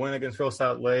would say a win against Real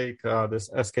Salt Lake. This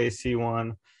SKC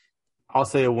one, I'll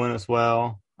say a win as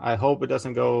well. I hope it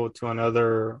doesn't go to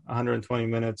another 120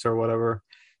 minutes or whatever.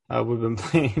 We've been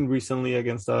playing recently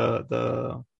against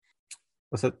the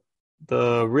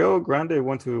Rio Grande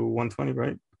went to 120,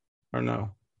 right? Or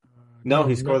no? No,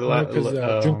 he scored the last.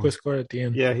 Because Junco scored at the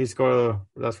end. Yeah, he scored.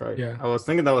 That's right. Yeah, I was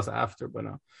thinking that was after, but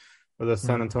no. Or the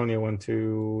San Antonio went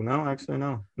to no, actually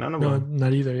no, none of them. No,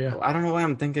 not either. Yeah, I don't know why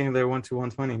I'm thinking they went to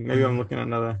 120. Maybe I'm looking at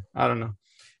another. I don't know.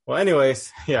 Well,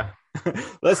 anyways, yeah.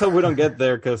 Let's hope we don't get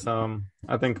there because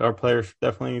I think our players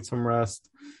definitely need some rest.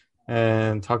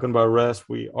 And talking about rest,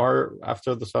 we are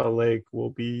after the Salt Lake. We'll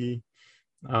be,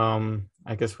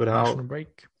 I guess, without national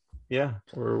break. Yeah,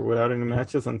 we're without any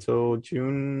matches until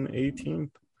June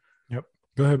 18th. Yep.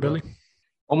 Go ahead, Billy.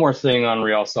 One more thing on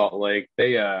Real Salt Lake.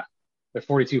 They're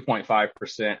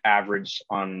 42.5% average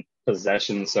on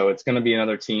possession. So it's going to be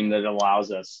another team that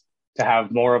allows us to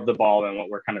have more of the ball than what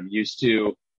we're kind of used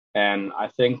to. And I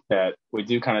think that we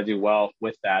do kind of do well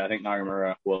with that. I think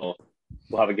Nagamura will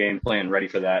have a game plan ready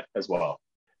for that as well.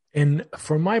 And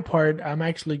for my part, I'm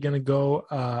actually going to go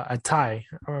a tie.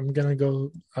 I'm going to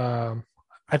go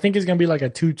I think it's going to be like a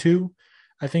 2-2.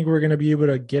 I think we're going to be able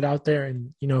to get out there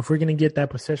and, if we're going to get that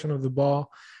possession of the ball,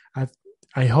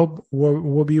 I hope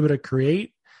we'll be able to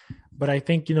create. But I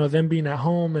think, them being at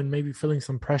home and maybe feeling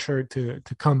some pressure to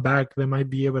come back, they might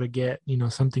be able to get,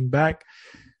 something back.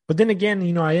 But then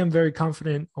again, I am very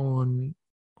confident on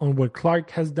what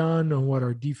Clark has done, on what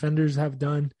our defenders have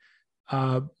done.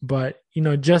 But,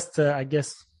 just to, I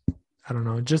guess, I don't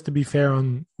know, just to be fair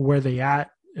on where they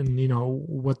at and,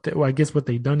 what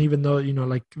they've done, even though,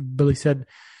 like Billy said,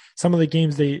 some of the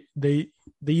games they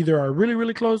either are really,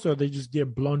 really close or they just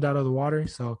get blown out of the water.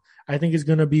 So I think it's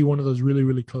going to be one of those really,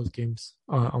 really close games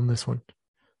on this one.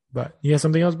 But you have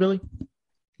something else, Billy?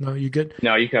 No, you good?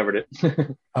 No, you covered it.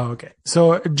 Oh, okay.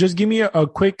 So just give me a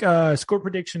quick score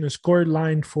prediction, a score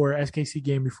line for SKC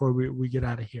game before we get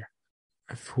out of here.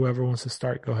 If whoever wants to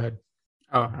start, go ahead.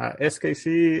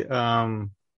 SKC,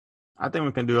 I think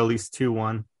we can do at least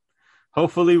 2-1.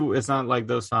 Hopefully it's not like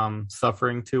those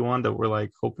suffering 2-1 that we're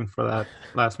like hoping for that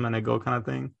last minute goal kind of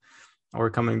thing or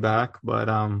coming back. But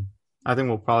I think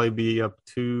we'll probably be up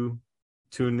 2-0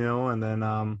 and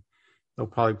then they'll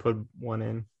probably put one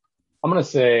in. I'm going to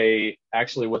say,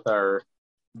 actually, with our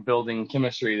building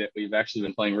chemistry that we've actually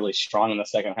been playing really strong in the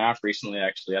second half recently,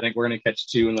 actually. I think we're going to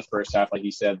catch 2 in the first half. Like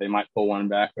you said, they might pull one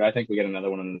back, but I think we get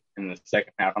another one in the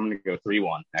second half. I'm going to go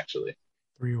 3-1, actually.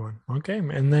 3-1. Okay.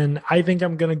 And then I think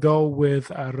I'm going to go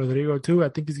with Rodrigo, too. I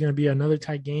think it's going to be another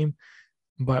tight game,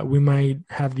 but we might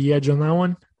have the edge on that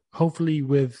one. Hopefully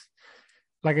with,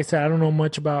 like I said, I don't know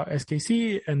much about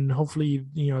SKC, and hopefully,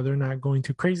 they're not going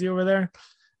too crazy over there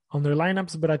on their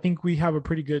lineups, but I think we have a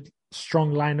pretty good,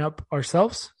 strong lineup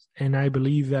ourselves. And I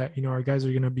believe that, our guys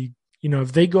are going to be,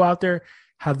 if they go out there,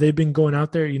 have they been going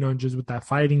out there, just with that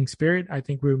fighting spirit, I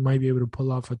think we might be able to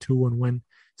pull off a 2-1 win.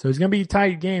 So it's going to be a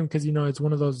tight game because, it's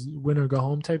one of those win or go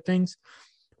home type things.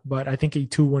 But I think a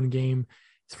 2-1 game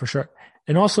is for sure.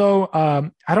 And also,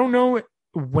 I don't know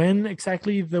when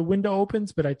exactly the window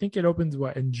opens, but I think it opens,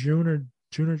 in June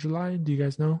or July? Do you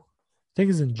guys know? I think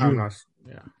it's in June. Well,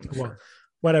 sure.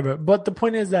 Whatever. But the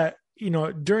point is that,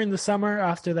 during the summer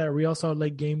after that Real Salt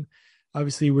Lake game,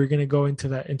 obviously we're going to go into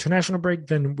that international break.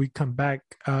 Then we come back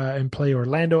and play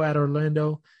Orlando at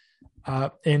Orlando.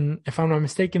 And if I'm not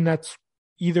mistaken, that's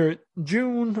either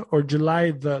June or July,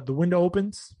 the window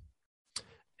opens.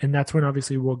 And that's when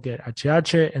obviously we'll get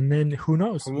HH. And then who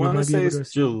knows? I want to say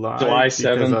it's July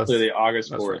 7th to the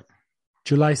August 4th. Right.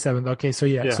 July 7th. Okay. So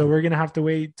yeah. So we're going to have to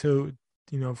wait to,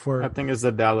 for. I think it's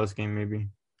the Dallas game maybe.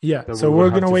 Yeah, so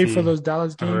we're going to wait for those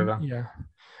Dallas games. Yeah.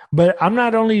 But I'm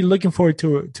not only looking forward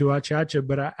to Achacha,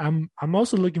 but I'm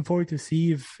also looking forward to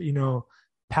see if,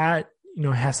 Pat,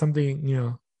 has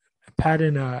something, Pat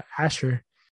and Asher.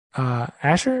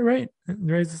 Asher, right?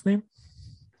 Right, his name?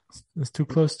 It's too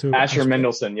close to Asher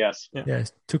Mendelson, yes. Yeah,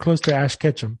 it's too close to Ash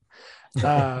Ketchum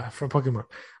from Pokemon.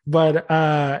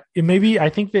 But maybe I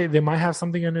think they might have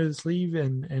something under the sleeve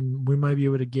and we might be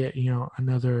able to get,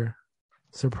 another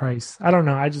surprise. I don't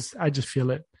know. I just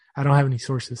feel it. I don't have any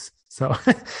sources, so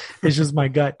it's just my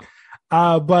gut.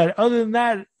 But other than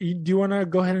that, do you want to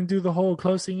go ahead and do the whole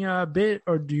closing bit,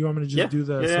 or do you want me to just do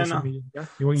the social media? Yeah,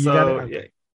 you got it. Okay. Yeah.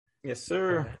 Yes,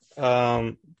 sir.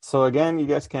 So again, you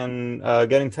guys can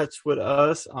get in touch with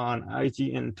us on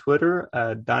IG and Twitter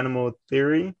at Dynamo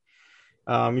Theory.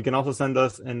 You can also send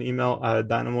us an email at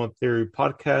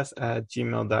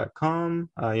dynamotheorypodcast@gmail.com.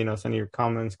 Send your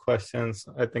comments, questions.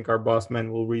 I think our boss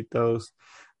man will read those.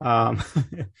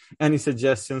 Any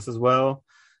suggestions as well.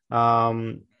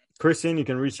 Christian, you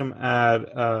can reach him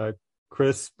at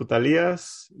Chris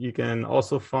Putalias. You can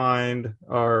also find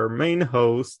our main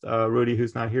host, Rudy,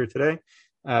 who's not here today,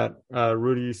 at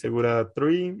Rudy Segura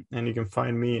 3. And you can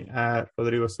find me at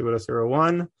Rodrigo Segura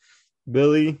 01.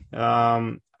 Billy,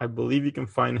 I believe you can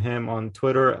find him on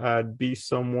Twitter at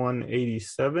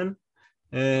bsomeone87.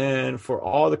 And for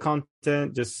all the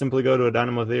content, just simply go to a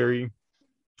Dynamo Theory,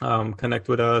 connect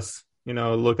with us,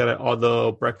 look at all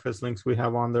the breakfast links we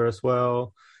have on there as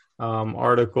well,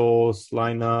 articles,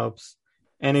 lineups,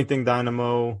 anything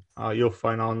Dynamo, you'll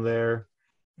find on there.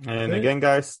 And again,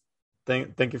 guys,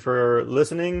 thank you for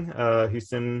listening.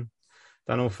 Houston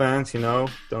Dynamo fans,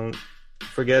 don't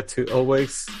forget to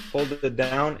always hold it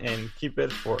down and keep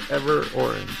it forever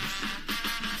orange.